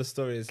moral of the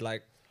story is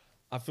like,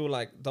 I feel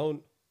like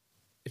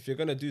if you're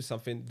gonna do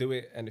something, do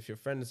it, and if your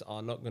friends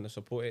are not gonna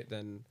support it,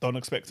 then Don't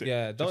expect it.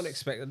 yeah, don't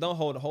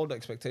hold the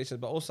expectations.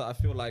 But also, I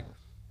feel like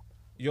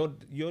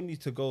you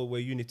need to go where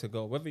you need to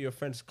go. Whether your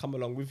friends come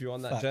along with you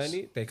on that Facts.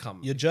 journey, they come.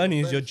 Your If journey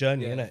is friends- your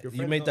journey, if innit? your You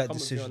friends made don't that come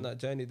with you on decision. that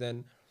journey,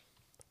 then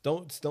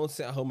don't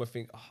sit at home and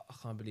think, oh, I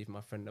can't believe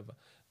my friend never.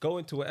 Go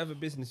into whatever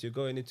business you're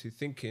going into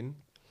thinking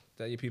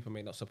that your people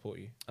may not support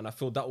you, and I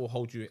feel that will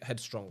hold you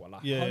headstrong. Wallah.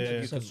 Yeah, yeah, You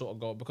yeah. can sort of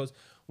go, because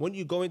when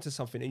you go into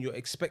something and you're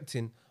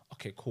expecting,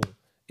 okay, cool,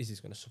 Izzy's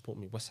going to support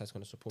me, Westside's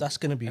going to support That's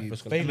me, gonna be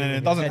Everyone's gonna failing And support then me.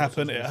 it doesn't head.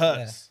 happen. It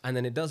hurts. And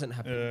then it doesn't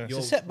happen. Yeah. It's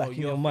a setback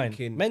in your mind.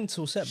 thinking,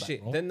 Mental setback.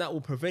 shit, bro. then that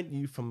will prevent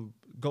you from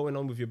going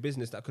on with your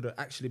business that could have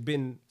actually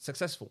been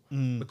successful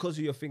because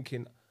you're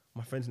thinking,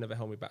 my friends never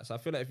held me back. So I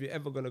feel like if you're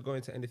ever going to go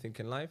into anything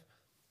in life,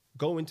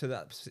 go into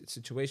that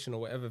situation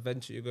or whatever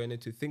venture you're going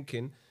into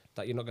thinking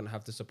that you're not going to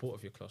have the support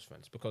of your close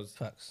friends, because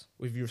Facts.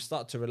 if you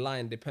start to rely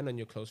and depend on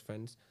your close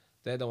friends,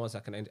 they're the ones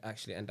that can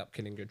actually end up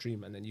killing your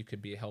dream, and then you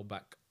could be held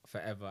back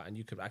forever, and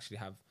you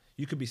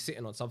could be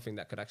sitting on something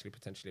that could actually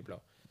potentially blow.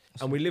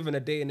 And we live in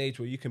a day and age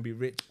where you can be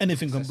rich.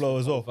 Anything can blow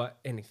as well. Over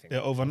anything. Yeah,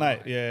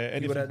 overnight. Yeah, You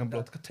anything would have- can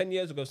blow. 10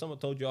 years ago, someone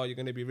told you, oh, you're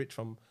going to be rich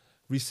from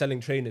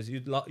reselling trainers.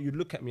 You'd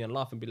look at me and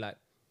laugh and be like,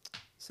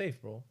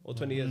 safe, bro. Or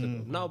 20 years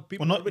ago. Now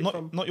people Well, are rich not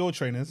from not your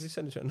trainers.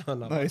 reselling trainers. No.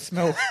 No, it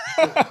smells.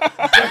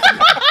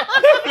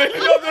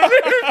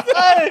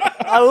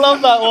 I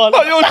love that one.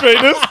 Not your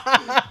trainers.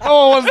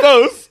 No one wants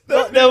those.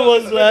 Not them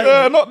ones,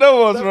 like. Not them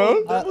ones,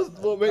 bro.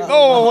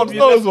 No one wants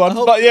those ones.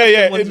 But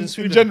yeah, ones in in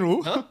Sweden.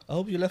 general. Huh? I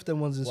hope you left them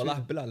ones in Well,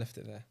 Sweden. Bilal left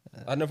it there.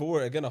 I never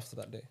wore it again after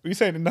that day. What are you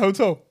saying in the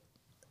hotel?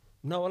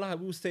 No,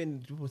 we were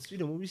staying in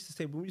Sweden. When we used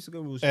to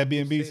go, we was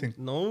Airbnb staying- thing.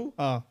 No.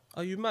 Ah.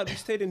 Are you mad? We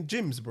stayed in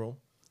gyms, bro.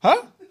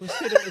 Huh? We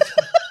stayed in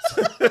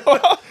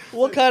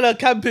What kind of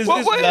camp is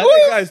this, Wait, man?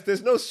 what? Guys,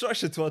 there's no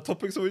structure to our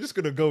topic, so we're just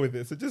gonna go with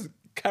it. So just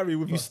carry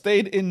with You us.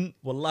 stayed in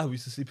Wallah, we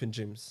used to sleep in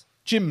gyms.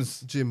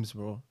 gyms. Gyms,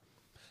 bro.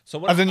 So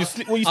when As in you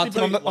sleep? Were you I'll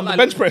sleeping tell on the you,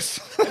 bench wallah,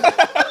 press?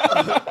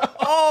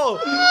 Oh,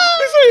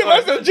 You see,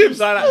 man's on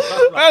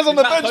gyms. Man's on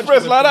the bench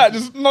press like that,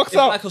 just knocks it's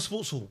out. like a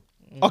sports hall.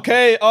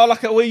 Okay,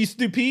 like where you used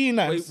to do PE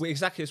nights. We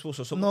exactly a sports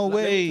hall. So No like,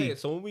 let me way. tell you,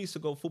 so when we used to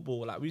go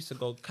football, like we used to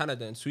go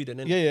Canada and Sweden.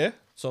 innit? Yeah, yeah.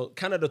 So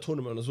Canada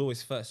tournament was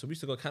always first. So we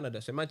used to go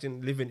Canada. So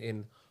imagine living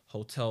in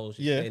hotels,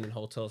 you're Yeah. staying in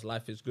hotels,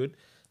 life is good.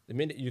 The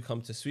minute you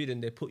come to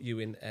Sweden, they put you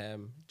in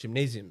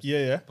gymnasiums.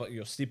 Yeah, yeah. But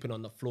you're sleeping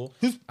on the floor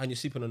Who's- and you're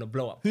sleeping on a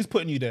blow up. Who's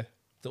putting you there?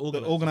 The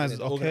organisers,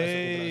 The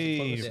okay.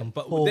 tournaments, yeah. Some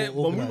But poor then,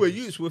 when we were organisers.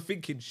 youths, we were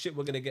thinking, shit,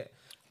 we're gonna get,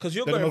 because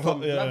you're They're going gonna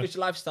from go- yeah. lavish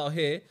lifestyle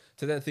here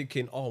to then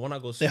thinking, oh, when I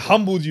go, They Sweden,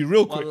 humbled you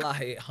real quick.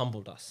 wallahi, it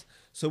humbled us.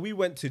 So we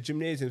went to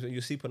gymnasiums and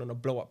you're sleeping on a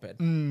blow up bed.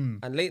 Mm.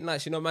 And late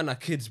nights, you know, man are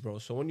kids, bro.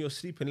 So when you're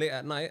sleeping late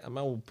at night, a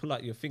man will pull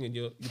out your thing and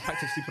you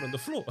practice sleeping on the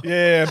floor.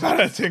 Yeah,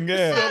 balancing,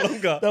 yeah.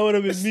 Longer. That would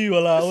have been me,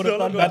 well, I would have no done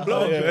longer that.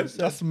 blow up, Yeah, man.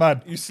 that's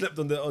mad. You slept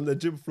on the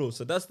gym floor.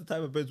 So that's the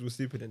type of beds we were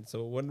sleeping in.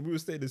 So when we were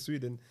staying in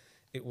Sweden,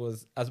 it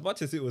was, as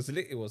much as it was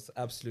lit, it was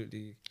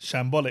absolutely,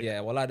 Shambolic. yeah,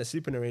 well, like the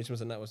sleeping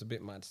arrangements and that was a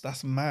bit mad.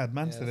 That's mad,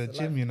 man. Yeah, To the it's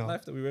gym, you know.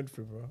 life that we went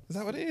through, bro. Is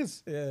that what it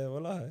is? Yeah,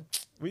 well,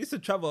 we used to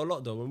travel a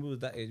lot though. When we was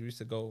that age, we used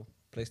to go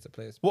place to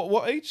place.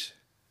 What age?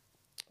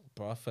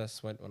 Bro, I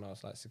first went when I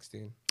was like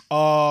 16.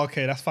 Oh,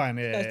 okay, that's fine.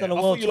 Yeah, Guys yeah. done I a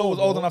thought world you lot tour, was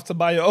old bro. enough to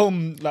buy your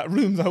own like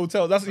rooms and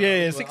hotels. That's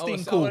yeah, Well,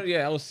 16, cool.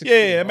 I was 16. Yeah,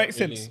 yeah, it not makes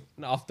really. sense.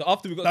 No,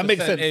 after we got That to a makes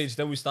certain sense. age,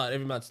 then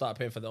every man started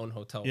paying for their own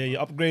hotel. Yeah, you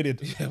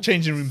upgraded.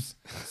 Changing rooms.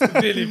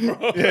 really,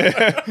 bro.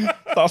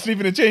 Start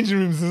sleeping in changing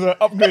rooms is an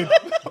upgrade.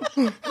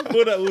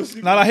 Before that, we were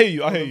sleeping Nah, I hear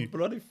you. I on hear the you.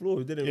 bloody floor.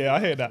 We didn't Yeah, I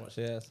really hear do that. much,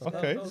 yeah, so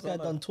Okay. that was This guy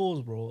like- done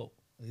tours, bro.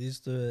 He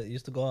used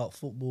to go out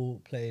football,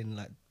 play in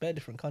like bare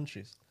different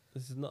countries.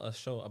 This is not a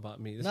show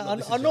about me. This Nah, is not,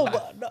 this I is know, your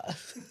life, but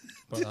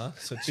brother.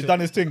 So He's chill. done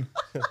his thing.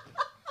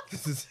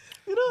 This is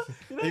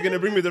Are you gonna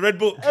bring me the red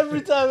book?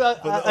 Every time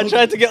I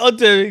try to get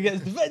onto him, he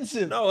gets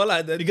defensive. No, well,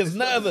 like He gets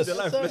nervous.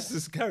 Let's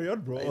just carry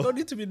on, bro. You don't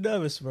need to be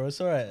nervous, bro. It's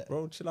alright.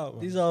 Bro, chill out,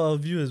 man. These are our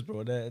viewers,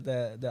 bro.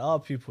 They're our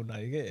people now.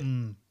 You get it?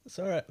 It's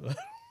alright, bro.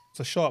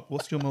 So Sharp,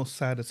 what's your most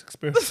saddest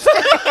experience?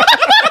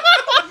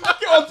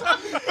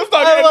 Let's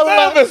not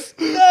get nervous.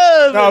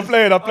 No, I'm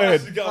playing.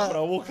 Get up and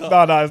I walk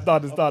out. No,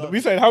 it's done. We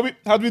said how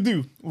do we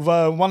do with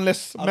one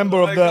less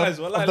member of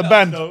the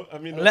band? I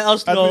mean, Let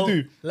us As we know.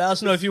 do. Let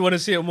us know if you want to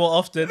see it more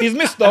often. He's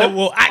missed And though. then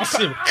we'll axe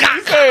him.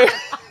 Say,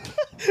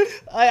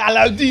 Hey,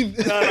 Aladdin. no.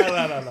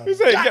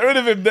 get rid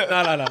of him.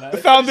 The No.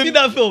 founding, See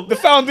that film? the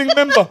founding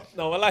member.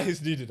 No, well,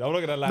 he's needed. I'm not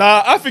gonna lie.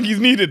 Nah, I think he's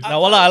needed.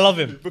 Now, wallah, I love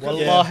him. Because-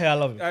 Wallahi, I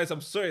love him. Guys,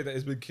 I'm sorry that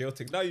it's been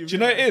chaotic. Now you Do you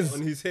know it realise is?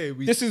 When he's here,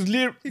 This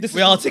is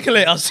We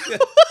articulate us.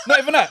 not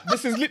even that.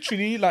 This is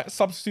literally like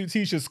substitute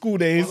teachers, school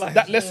days. Wallahi,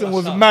 That lesson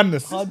was shut up.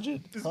 madness.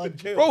 100. This has been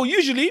chaos. Bro,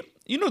 usually,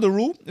 you know the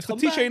rule. If the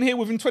teacher ain't here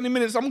within 20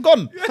 minutes, I'm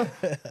gone.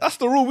 That's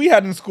the rule we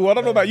had in school. I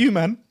don't know about you,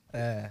 man.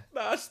 Yeah.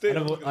 Nah, I stayed.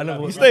 I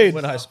never You stayed?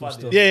 went to high school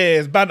still. Yeah,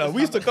 it's banter.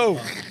 We used to go.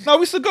 No,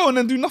 we used to go and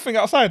then do nothing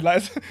outside.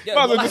 Like, Yeah,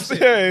 might as well well, just,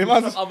 that's yeah, it. might as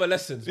Do well- some other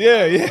lessons.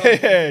 Yeah,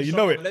 you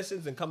know Other it.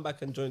 Lessons and come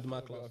back and join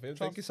my class.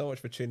 Thank you so much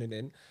for tuning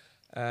in.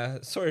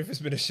 Sorry if it's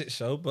been a shit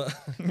show, but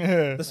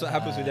Yeah. that's what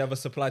happens when you have a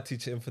supply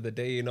teacher in for the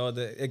day. You know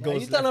that it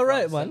goes. You've done left,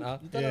 alright, right, man. centre.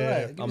 You've done Yeah.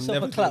 alright. Give I'm yourself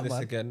never a clap,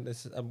 doing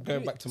this man. again. I'm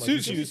going back to my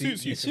Suits you, usual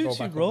suits seat. you. can Suits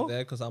go you, back bro. over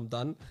there because I'm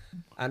done.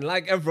 And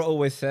like Evra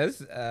always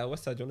says,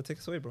 Westside, do you want to take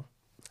us away, bro?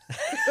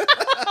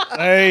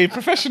 Hey,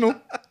 professional.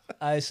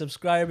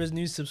 Subscribers,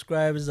 new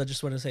subscribers, I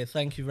just want to say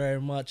thank you very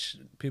much.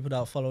 People that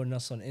are following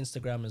us on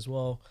Instagram as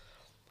well.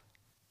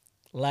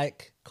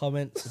 Like,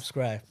 comment,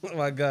 subscribe.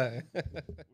 My guy.